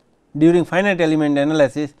considered during finite element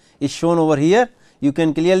analysis is shown over here. You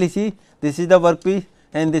can clearly see this is the workpiece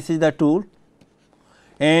and this is the tool,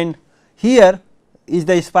 and here is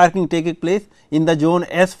the sparking taking place in the zone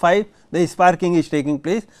S5, the sparking is taking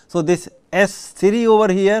place. So, this S3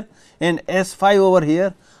 over here and S5 over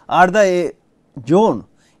here are the zone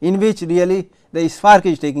in which really the spark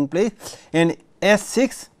is taking place, and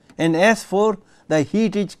S6 and S4 the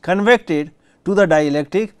heat is convected to the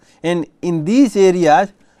dielectric, and in these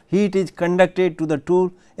areas heat is conducted to the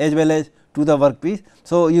tool as well as to the workpiece.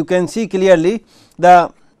 So, you can see clearly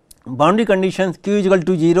the boundary conditions q is equal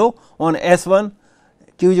to 0 on S1,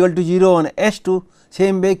 q is equal to 0 on S2,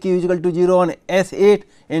 same way q is equal to 0 on S8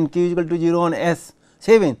 and q is equal to 0 on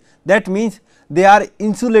S7. That means, they are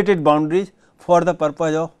insulated boundaries for the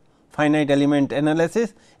purpose of finite element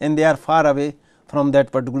analysis, and they are far away from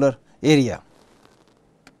that particular area.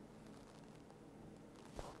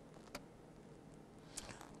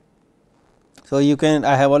 So, you can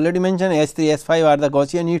I have already mentioned S3, S5 are the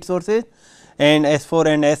Gaussian heat sources, and S4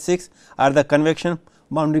 and S6 are the convection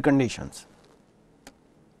boundary conditions.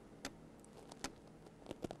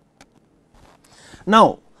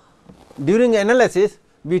 Now, during analysis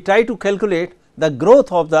we try to calculate the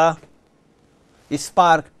growth of the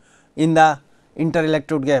spark in the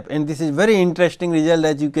interelectrode gap, and this is very interesting result.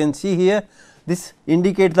 As you can see here, this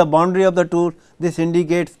indicates the boundary of the tool, this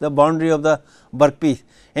indicates the boundary of the workpiece,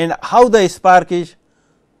 and how the spark is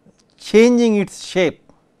changing its shape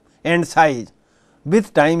and size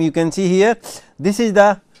with time. You can see here, this is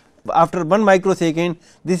the after 1 microsecond,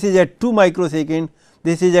 this is at 2 microsecond,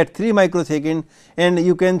 this is at 3 microsecond, and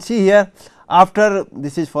you can see here after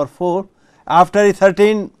this is for 4, after a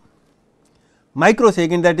certain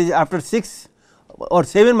microsecond, that is after 6 or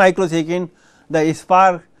 7 microsecond, the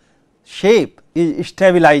spark shape is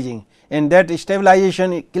stabilizing, and that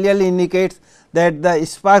stabilization clearly indicates that the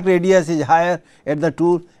spark radius is higher at the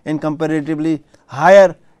tool and comparatively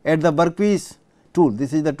higher at the workpiece tool.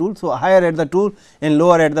 This is the tool. So, higher at the tool and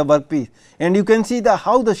lower at the workpiece, and you can see the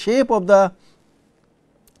how the shape of the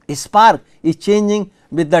spark is changing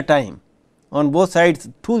with the time on both sides,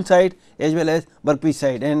 tool side as well as workpiece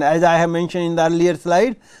side. And as I have mentioned in the earlier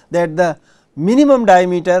slide, that the minimum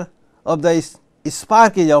diameter of the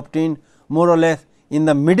spark is obtained more or less in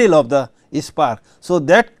the middle of the spark. So,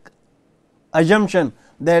 that assumption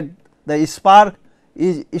that the spark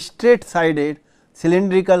is straight sided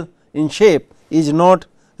cylindrical in shape is not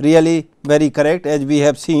really very correct, as we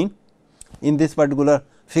have seen in this particular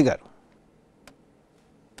figure.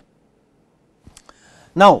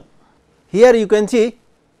 Now, here you can see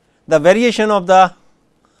the variation of the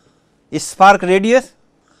spark radius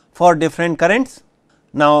for different currents.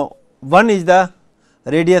 Now, one is the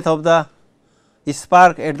radius of the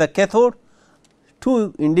spark at the cathode,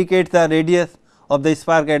 2 indicates the radius of the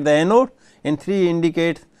spark at the anode, and 3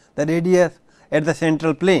 indicates the radius at the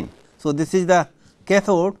central plane. So, this is the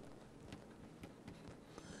cathode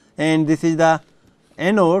and this is the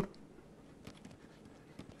anode,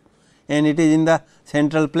 and it is in the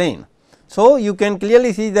central plane. So, you can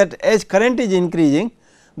clearly see that as current is increasing,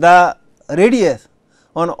 the radius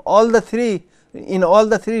on all the three in all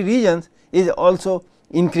the three regions is also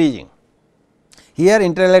increasing. Here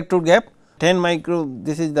interelectrode gap 10 micro,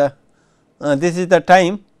 this is the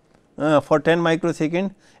time for 10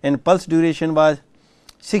 microsecond, and pulse duration was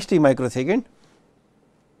 60 microsecond.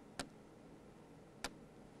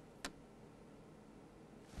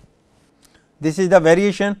 This is the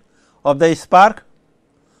variation of the spark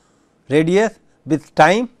radius with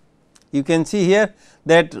time. You can see here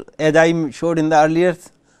that as I showed in the earlier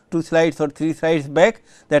 2 slides or 3 slides back,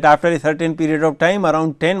 that after a certain period of time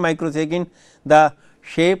around 10 microsecond, the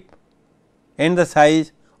shape and the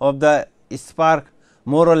size of the spark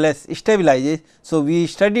more or less stabilizes. So, we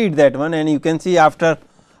studied that one, and you can see after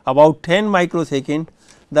about 10 microsecond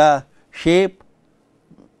the shape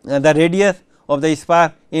the radius of the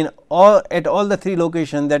spark in all at all the 3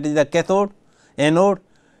 locations, that is the cathode, anode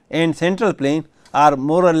and central plane, are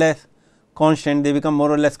more or less constant, they become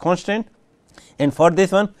more or less constant. And for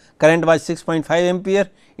this one current was 6.5 ampere,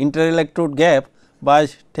 interelectrode gap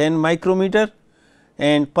was 10 micrometer,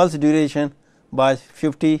 and pulse duration was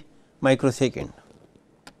 50 microsecond.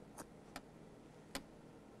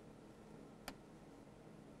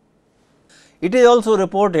 It is also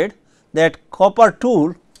reported that copper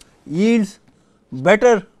tool yields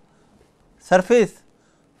better surface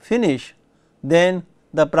finish than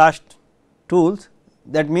the brass tools,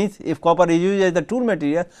 that means, if copper is used as the tool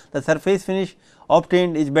material, the surface finish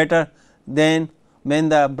obtained is better than when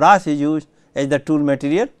the brass is used as the tool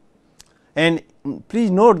material. And please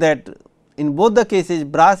note that in both the cases,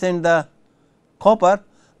 brass and the copper,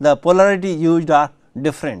 the polarity used are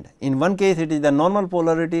different. In one case it is the normal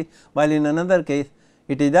polarity, while in another case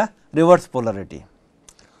it is the reverse polarity.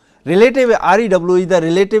 Relative REW is the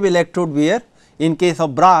relative electrode wear in case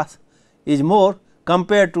of brass is more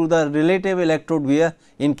compared to the relative electrode wear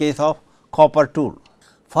in case of copper tool.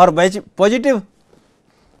 For positive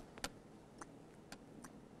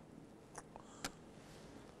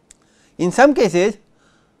in some cases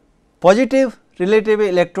positive relative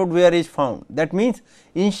electrode wear is found. That means,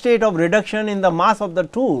 instead of reduction in the mass of the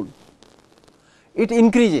tool, it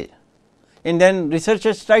increases, and then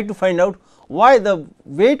researchers try to find out why the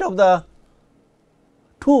weight of the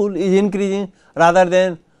tool is increasing rather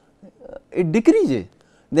than it decreases.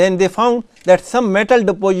 Then they found that some metal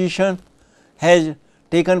deposition has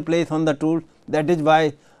taken place on the tool, that is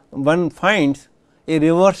why one finds a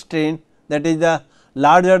reverse strain, that is the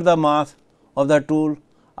larger the mass of the tool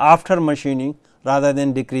after machining rather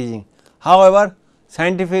than decreasing. However,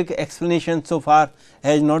 scientific explanation so far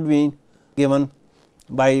has not been given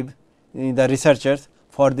by the researchers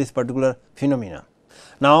for this particular phenomena.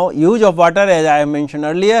 Now, use of water, as I have mentioned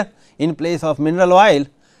earlier, in place of mineral oil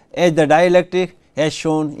as the dielectric has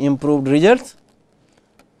shown improved results.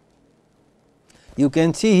 You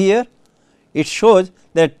can see here it shows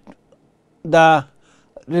that the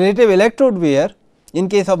relative electrode wear in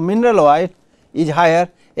case of mineral oil is higher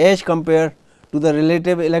as compared to the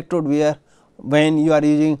relative electrode wear when you are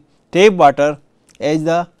using tap water as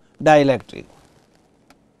the dielectric.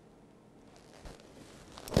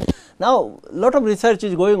 Now, lot of research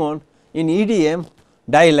is going on in EDM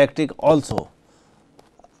dielectric also.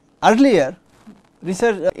 Earlier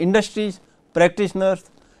research industries, practitioners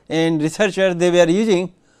and researchers, they were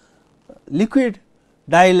using liquid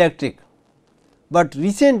dielectric, but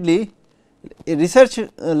recently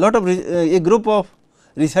a group of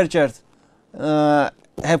researchers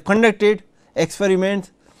have conducted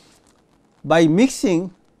experiments by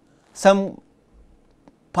mixing some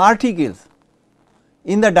particles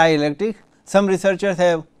in the dielectric. Some researchers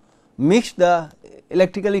have mixed the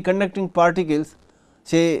electrically conducting particles,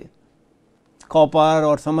 say copper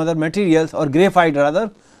or some other materials or graphite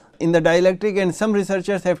rather, in the dielectric, and some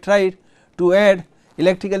researchers have tried to add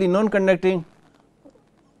electrically non-conducting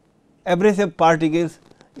abrasive particles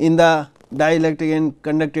in the dielectric and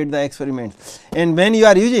conducted the experiments. And when you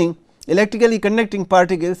are using electrically conducting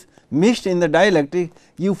particles mixed in the dielectric,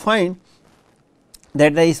 you find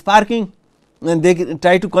that the sparking, and they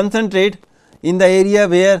try to concentrate in the area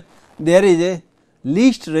where there is a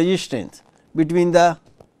least resistance between the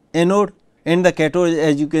anode and the cathode.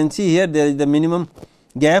 As you can see here, there is the minimum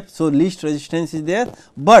gap. So, least resistance is there,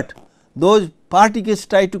 but those particles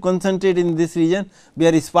try to concentrate in this region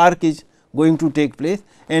where a spark is going to take place,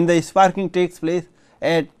 and the sparking takes place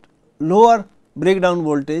at lower breakdown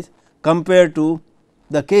voltage compared to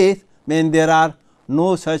the case when there are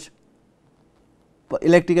no such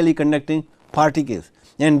electrically conducting particles,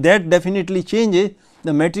 and that definitely changes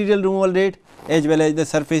the material removal rate as well as the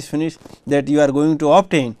surface finish that you are going to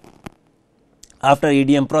obtain after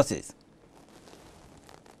EDM process.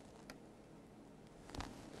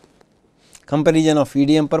 Comparison of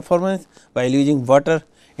EDM performance while using water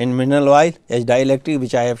and mineral oil as dielectric,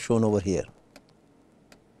 which I have shown over here.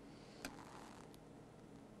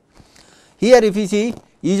 Here if you see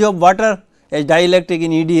use of water as dielectric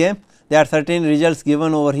in EDM, there are certain results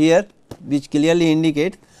given over here which clearly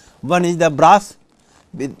indicate. One is the brass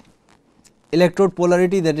with electrode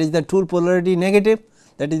polarity, that is the tool polarity negative,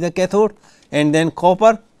 that is the cathode, and then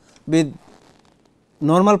copper with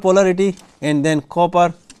normal polarity, and then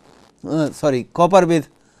copper with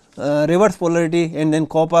reverse polarity, and then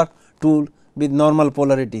copper tool with normal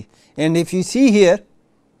polarity. And if you see here,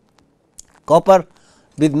 copper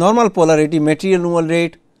with normal polarity material removal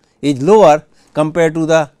rate is lower compared to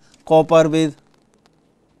the copper with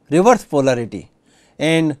reverse polarity,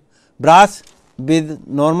 and brass with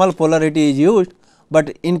normal polarity is used,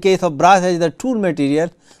 but in case of brass as the tool material,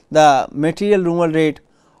 the material removal rate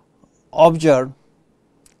observed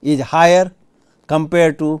is higher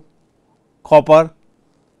compared to copper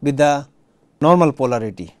with the normal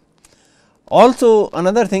polarity. Also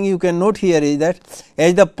another thing you can note here is that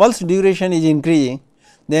as the pulse duration is increasing,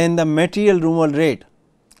 then the material removal rate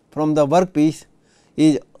from the workpiece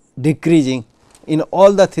is decreasing in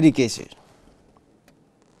all the three cases.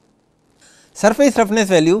 Surface roughness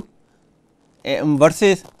value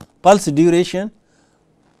versus pulse duration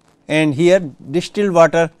and here distilled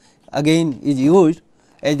water again is used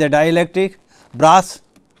as the dielectric, brass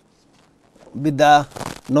with the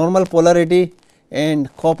normal polarity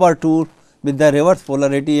and copper tool with the reverse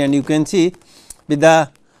polarity, and you can see with the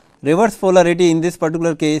reverse polarity in this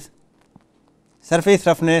particular case surface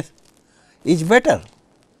roughness is better.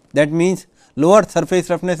 That means, lower surface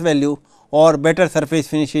roughness value or better surface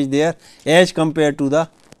finish is there as compared to the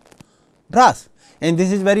brass, and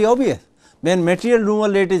this is very obvious. When material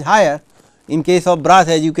removal rate is higher in case of brass,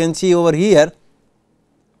 as you can see over here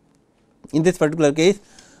in this particular case,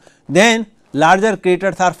 then larger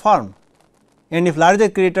craters are formed, and if larger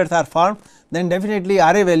craters are formed, then definitely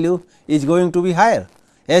R A value is going to be higher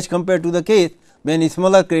as compared to the case when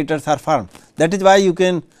smaller craters are formed. That is why you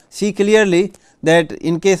can see clearly that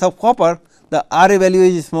in case of copper the R A value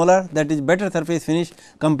is smaller, that is better surface finish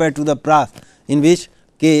compared to the brass, in which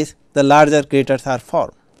case the larger craters are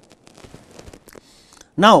formed.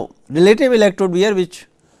 Now, relative electrode wear, which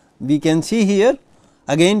we can see here,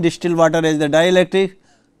 again distilled water as the dielectric,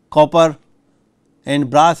 copper and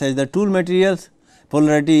brass as the tool materials,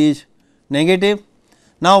 polarity is negative.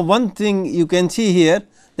 Now, one thing you can see here,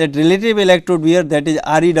 that relative electrode wear, that is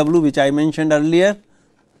REW, which I mentioned earlier,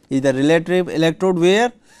 is the relative electrode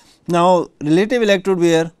wear. Now, relative electrode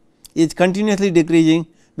wear is continuously decreasing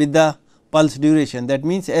with the pulse duration. That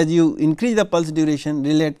means, as you increase the pulse duration,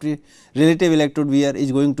 relative electrode wear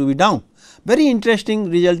is going to be down. Very interesting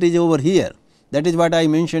result is over here. That is what I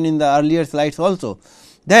mentioned in the earlier slides also,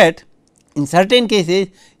 that in certain cases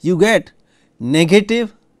you get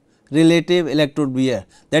negative relative electrode wear.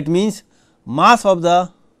 That means, mass of the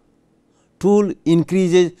tool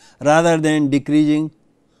increases rather than decreasing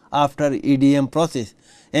after EDM process,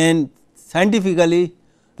 and scientifically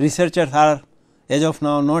researchers are as of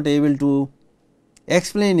now not able to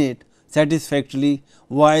explain it satisfactorily,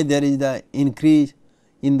 why there is the increase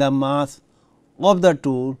in the mass of the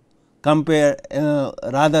tool compare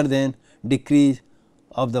rather than decrease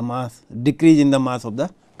of the mass, decrease in the mass of the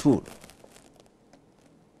tool.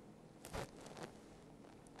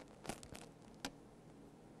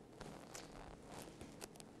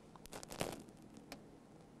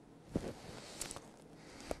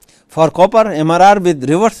 For copper, MRR with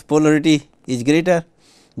reverse polarity is greater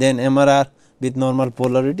than MRR with normal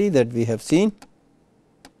polarity, that we have seen,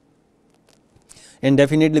 and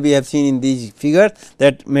definitely we have seen in these figures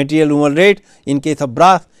that material removal rate in case of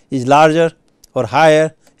brass is larger or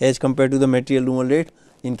higher as compared to the material removal rate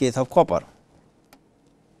in case of copper.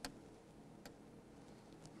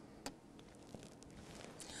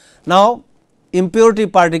 Now, impurity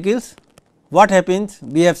particles, what happens?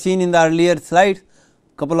 We have seen in the earlier slides,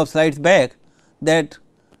 couple of slides back, that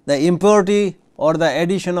the impurity or the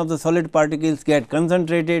addition of the solid particles get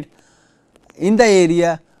concentrated in the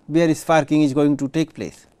area where sparking is going to take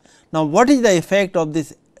place. Now, what is the effect of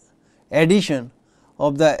this addition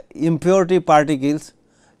of the impurity particles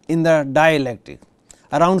in the dielectric?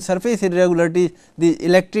 Around surface irregularities, the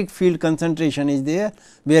electric field concentration is there,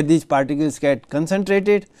 where these particles get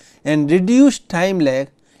concentrated, and reduced time lag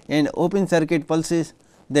and open circuit pulses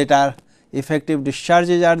that are effective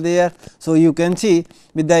discharges are there. So, you can see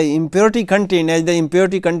with the impurity content, as the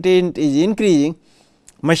impurity content is increasing,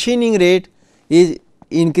 machining rate is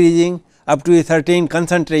increasing up to a certain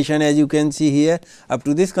concentration, as you can see here, up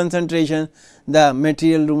to this concentration the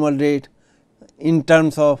material removal rate in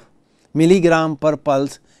terms of milligram per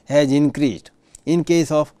pulse has increased. In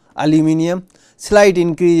case of aluminum, slight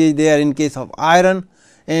increase is there in case of iron,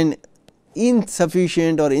 and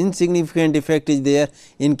insufficient or insignificant effect is there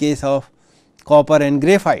in case of copper and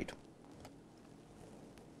graphite.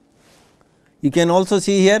 You can also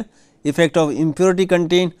see here effect of impurity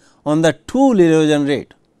content on the tool erosion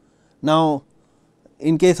rate. Now,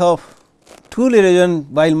 in case of tool erosion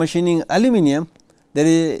while machining aluminum, there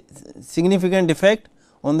is significant effect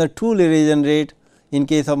on the tool erosion rate in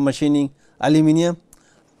case of machining aluminum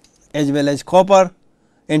as well as copper,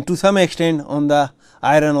 and to some extent on the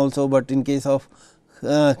iron also, but in case of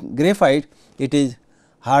graphite it is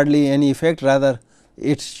hardly any effect, rather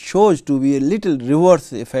it shows to be a little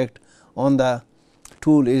reverse effect on the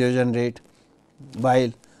tool erosion rate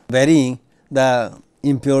while varying the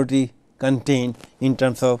impurity contained in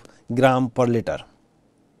terms of gram per liter.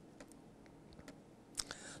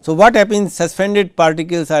 So, what happens? Suspended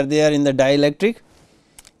particles are there in the dielectric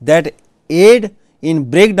that aid in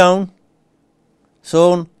breakdown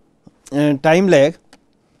shown time lag.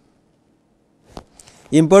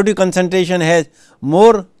 Impurity concentration has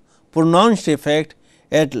more pronounced effect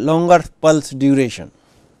at longer pulse duration.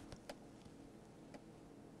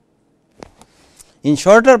 In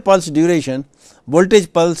shorter pulse duration,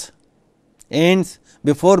 voltage pulse ends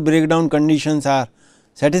before breakdown conditions are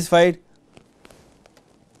satisfied.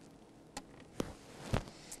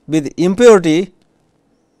 With impurity,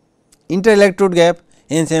 inter-electrode gap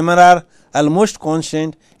hence MR are almost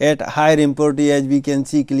constant at higher impurity, as we can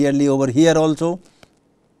see clearly over here also.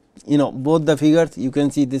 Both the figures you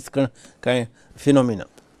can see this kind of phenomena.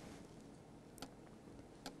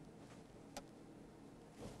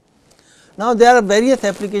 Now, there are various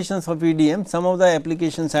applications of EDM. Some of the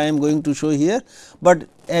applications I am going to show here, but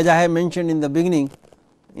as I have mentioned in the beginning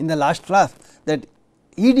in the last class, that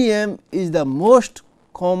EDM is the most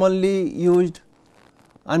commonly used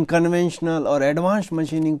unconventional or advanced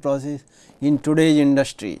machining process in today's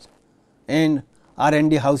industries and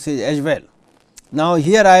R&D houses as well. Now,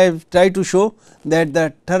 here I have tried to show that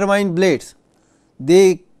the turbine blades,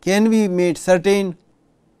 they can be made, certain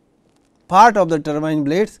part of the turbine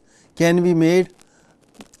blades can be made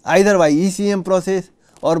either by ECM process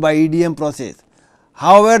or by EDM process.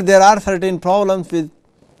 However, there are certain problems with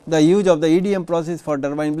the use of the EDM process for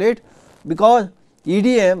turbine blade, because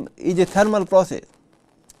EDM is a thermal process,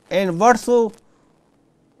 and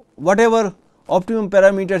whatever optimum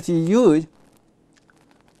parameters you use,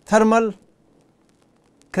 thermal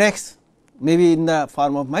cracks, maybe in the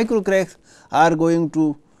form of micro cracks, are going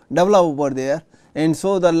to develop over there, and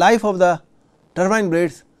so the life of the turbine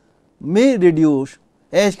blades may reduce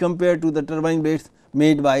as compared to the turbine blades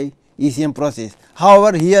made by ECM process.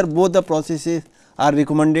 However, here both the processes are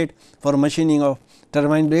recommended for machining of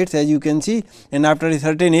turbine blades, as you can see, and after a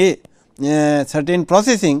certain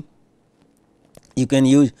processing you can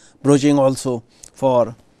use broaching also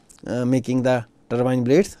for making the turbine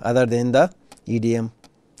blades other than the EDM,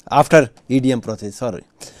 after EDM process, sorry.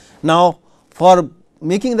 Now, for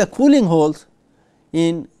making the cooling holes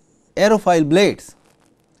in aerofoil blades,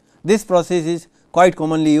 this process is quite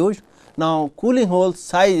commonly used. Now, cooling hole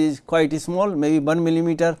size is quite small, maybe 1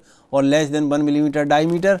 millimeter or less than 1 millimeter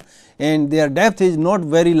diameter, and their depth is not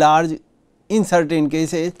very large in certain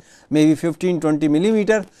cases, maybe 15-20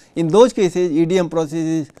 millimeter. In those cases EDM process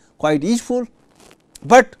is quite useful,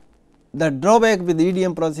 but the drawback with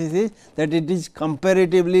EDM process is that it is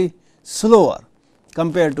comparatively slower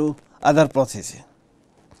compared to other processes.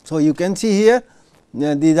 So, you can see here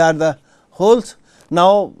these are the holes.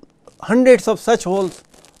 Now, hundreds of such holes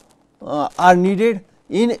are needed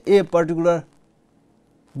in a particular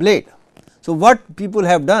blade. So, what people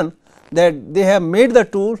have done, that they have made the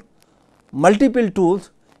tool, multiple tools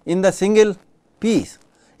in the single piece,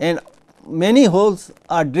 and many holes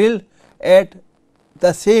are drilled at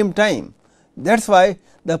the same time. That is why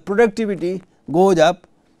the productivity goes up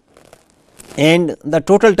and the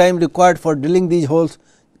total time required for drilling these holes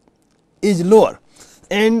is lower,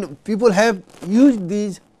 and people have used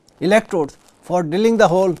these electrodes for drilling the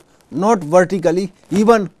hole not vertically,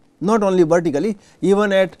 even not only vertically,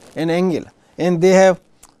 even at an angle, and they have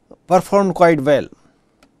performed quite well.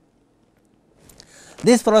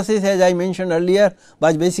 This process, as I mentioned earlier,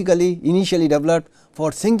 was basically initially developed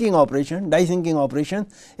for sinking operation, die sinking operation,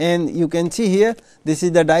 and you can see here this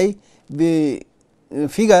is the die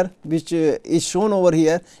figure which is shown over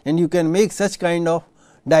here, and you can make such kind of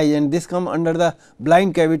die, and this come under the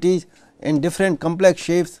blind cavities, and different complex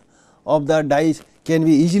shapes of the dies can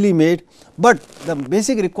be easily made, but the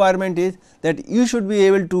basic requirement is that you should be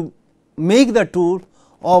able to make the tool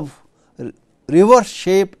of reverse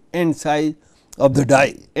shape and size of the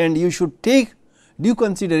die, and you should take due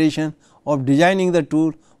consideration of designing the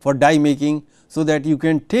tool for die making, so that you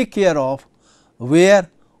can take care of wear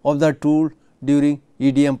of the tool during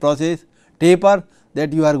EDM process, taper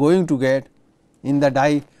that you are going to get in the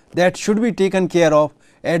die, that should be taken care of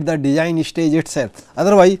at the design stage itself.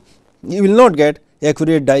 Otherwise, you will not get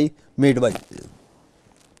accurate die made by.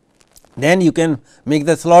 Then you can make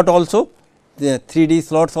the slot also, the 3D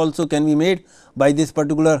slots also can be made by this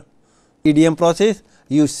particular EDM process.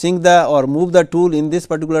 You sink the or move the tool in this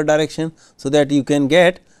particular direction, so that you can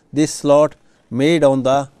get this slot made on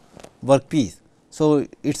the workpiece. So, it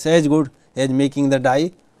is as good as making the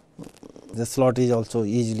die, the slot is also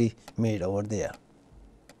easily made over there.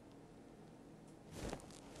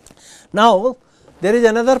 Now, there is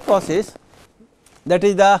another process, that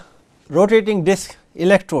is the rotating disc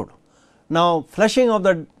electrode. Now, flushing of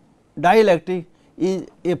the dielectric is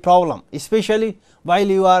a problem, especially while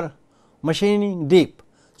you are machining deep.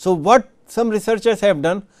 So, what some researchers have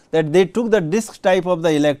done, that they took the disc type of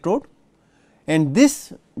the electrode, and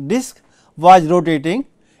this disc was rotating,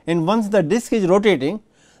 and once the disc is rotating,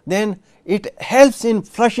 then it helps in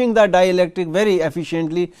flushing the dielectric very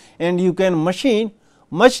efficiently, and you can machine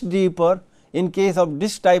much deeper in case of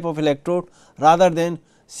disc type of electrode rather than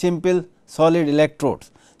simple solid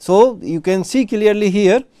electrodes. So, you can see clearly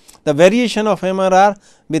here the variation of MRR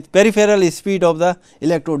with peripheral speed of the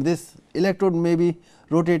electrode. This electrode may be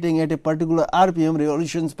rotating at a particular RPM,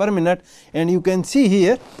 revolutions per minute, and you can see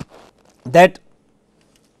here that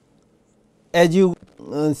as you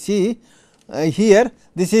see here,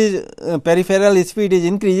 this is peripheral speed is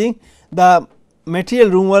increasing, the material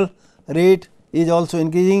removal rate is also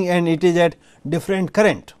increasing, and it is at different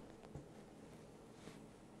current.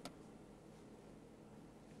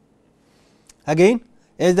 Again,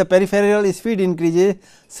 as the peripheral speed increases,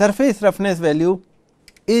 surface roughness value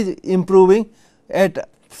is improving at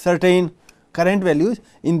certain current values.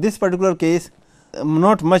 In this particular case,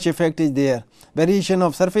 not much effect is there. Variation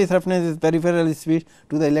of surface roughness is peripheral speed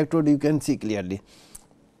to the electrode, you can see clearly.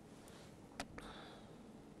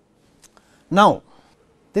 Now,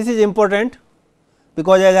 this is important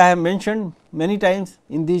because as I have mentioned many times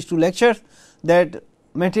in these two lectures that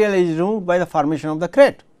material is removed by the formation of the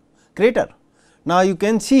crater. Now, you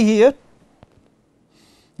can see here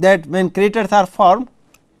that when craters are formed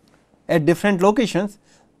at different locations,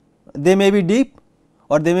 they may be deep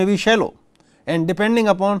or they may be shallow, and depending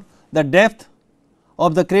upon the depth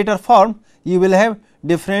of the crater formed, you will have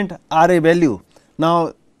different RA value.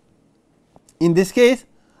 Now, in this case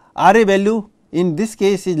RA value in this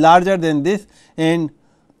case is larger than this, and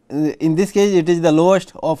in this case it is the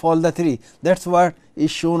lowest of all the three, that is what is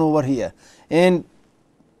shown over here. And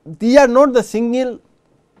these are not the single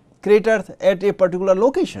craters at a particular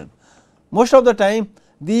location. Most of the time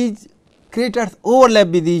these craters overlap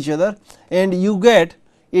with each other, and you get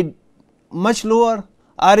a much lower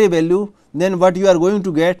RA value than what you are going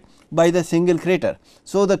to get by the single crater.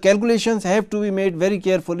 So, the calculations have to be made very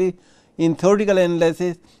carefully in theoretical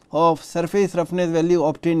analysis of surface roughness value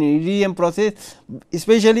obtained in EDM process,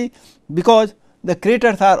 especially because the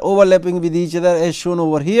craters are overlapping with each other as shown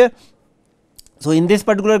over here. So, in this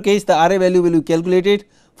particular case the RA value will be calculated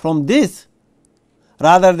from this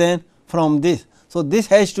rather than from this. So, this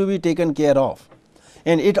has to be taken care of,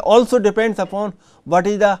 and it also depends upon what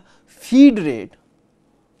is the feed rate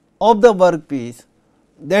of the workpiece,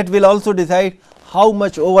 that will also decide how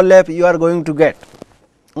much overlap you are going to get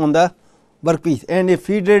on the workpiece. And if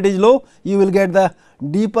feed rate is low, you will get the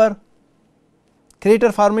deeper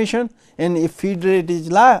crater formation, and if feed rate is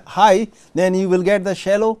high, then you will get the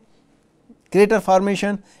shallow crater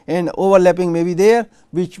formation, and overlapping may be there,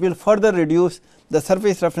 which will further reduce the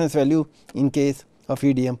surface roughness value in case of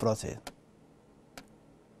EDM process.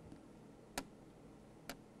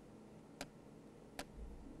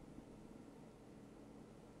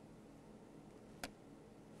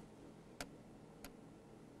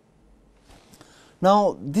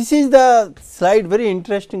 Now, this is the slide, very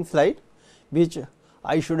interesting slide, which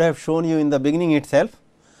I should have shown you in the beginning itself.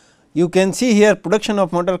 You can see here production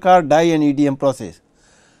of motor car, die and EDM process.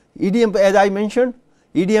 EDM, as I mentioned,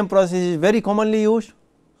 EDM process is very commonly used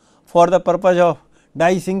for the purpose of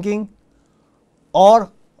die sinking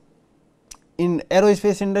or in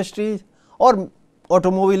aerospace industries or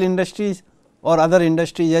automobile industries or other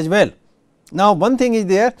industries as well. Now, one thing is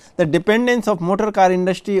there, the dependence of motor car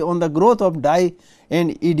industry on the growth of die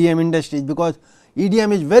and EDM industries, because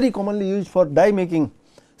EDM is very commonly used for die making.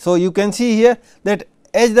 So, you can see here that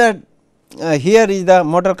as the here is the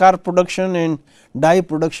motor car production and die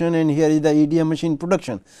production, and here is the EDM machine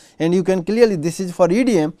production, and you can clearly, this is for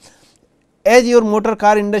EDM. As your motor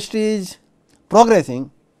car industry is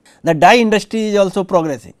progressing, the die industry is also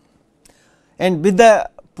progressing, and with the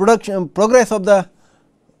progress of the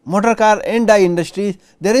motor car and die industries,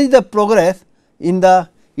 there is the progress in the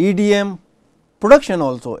EDM production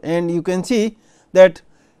also, and you can see that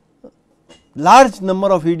large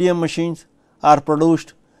number of EDM machines are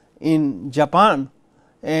produced in Japan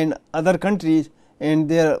and other countries, and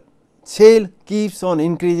their sale keeps on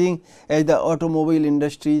increasing as the automobile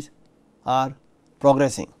industries are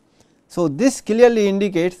progressing. So, this clearly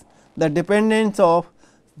indicates the dependence of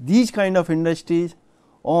these kind of industries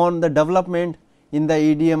on the development in the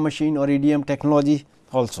EDM machine or EDM technology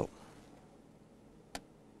also.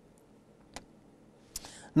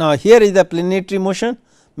 Now, here is the planetary motion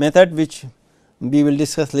method, which we will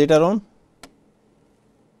discuss later on.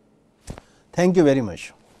 Thank you very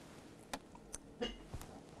much.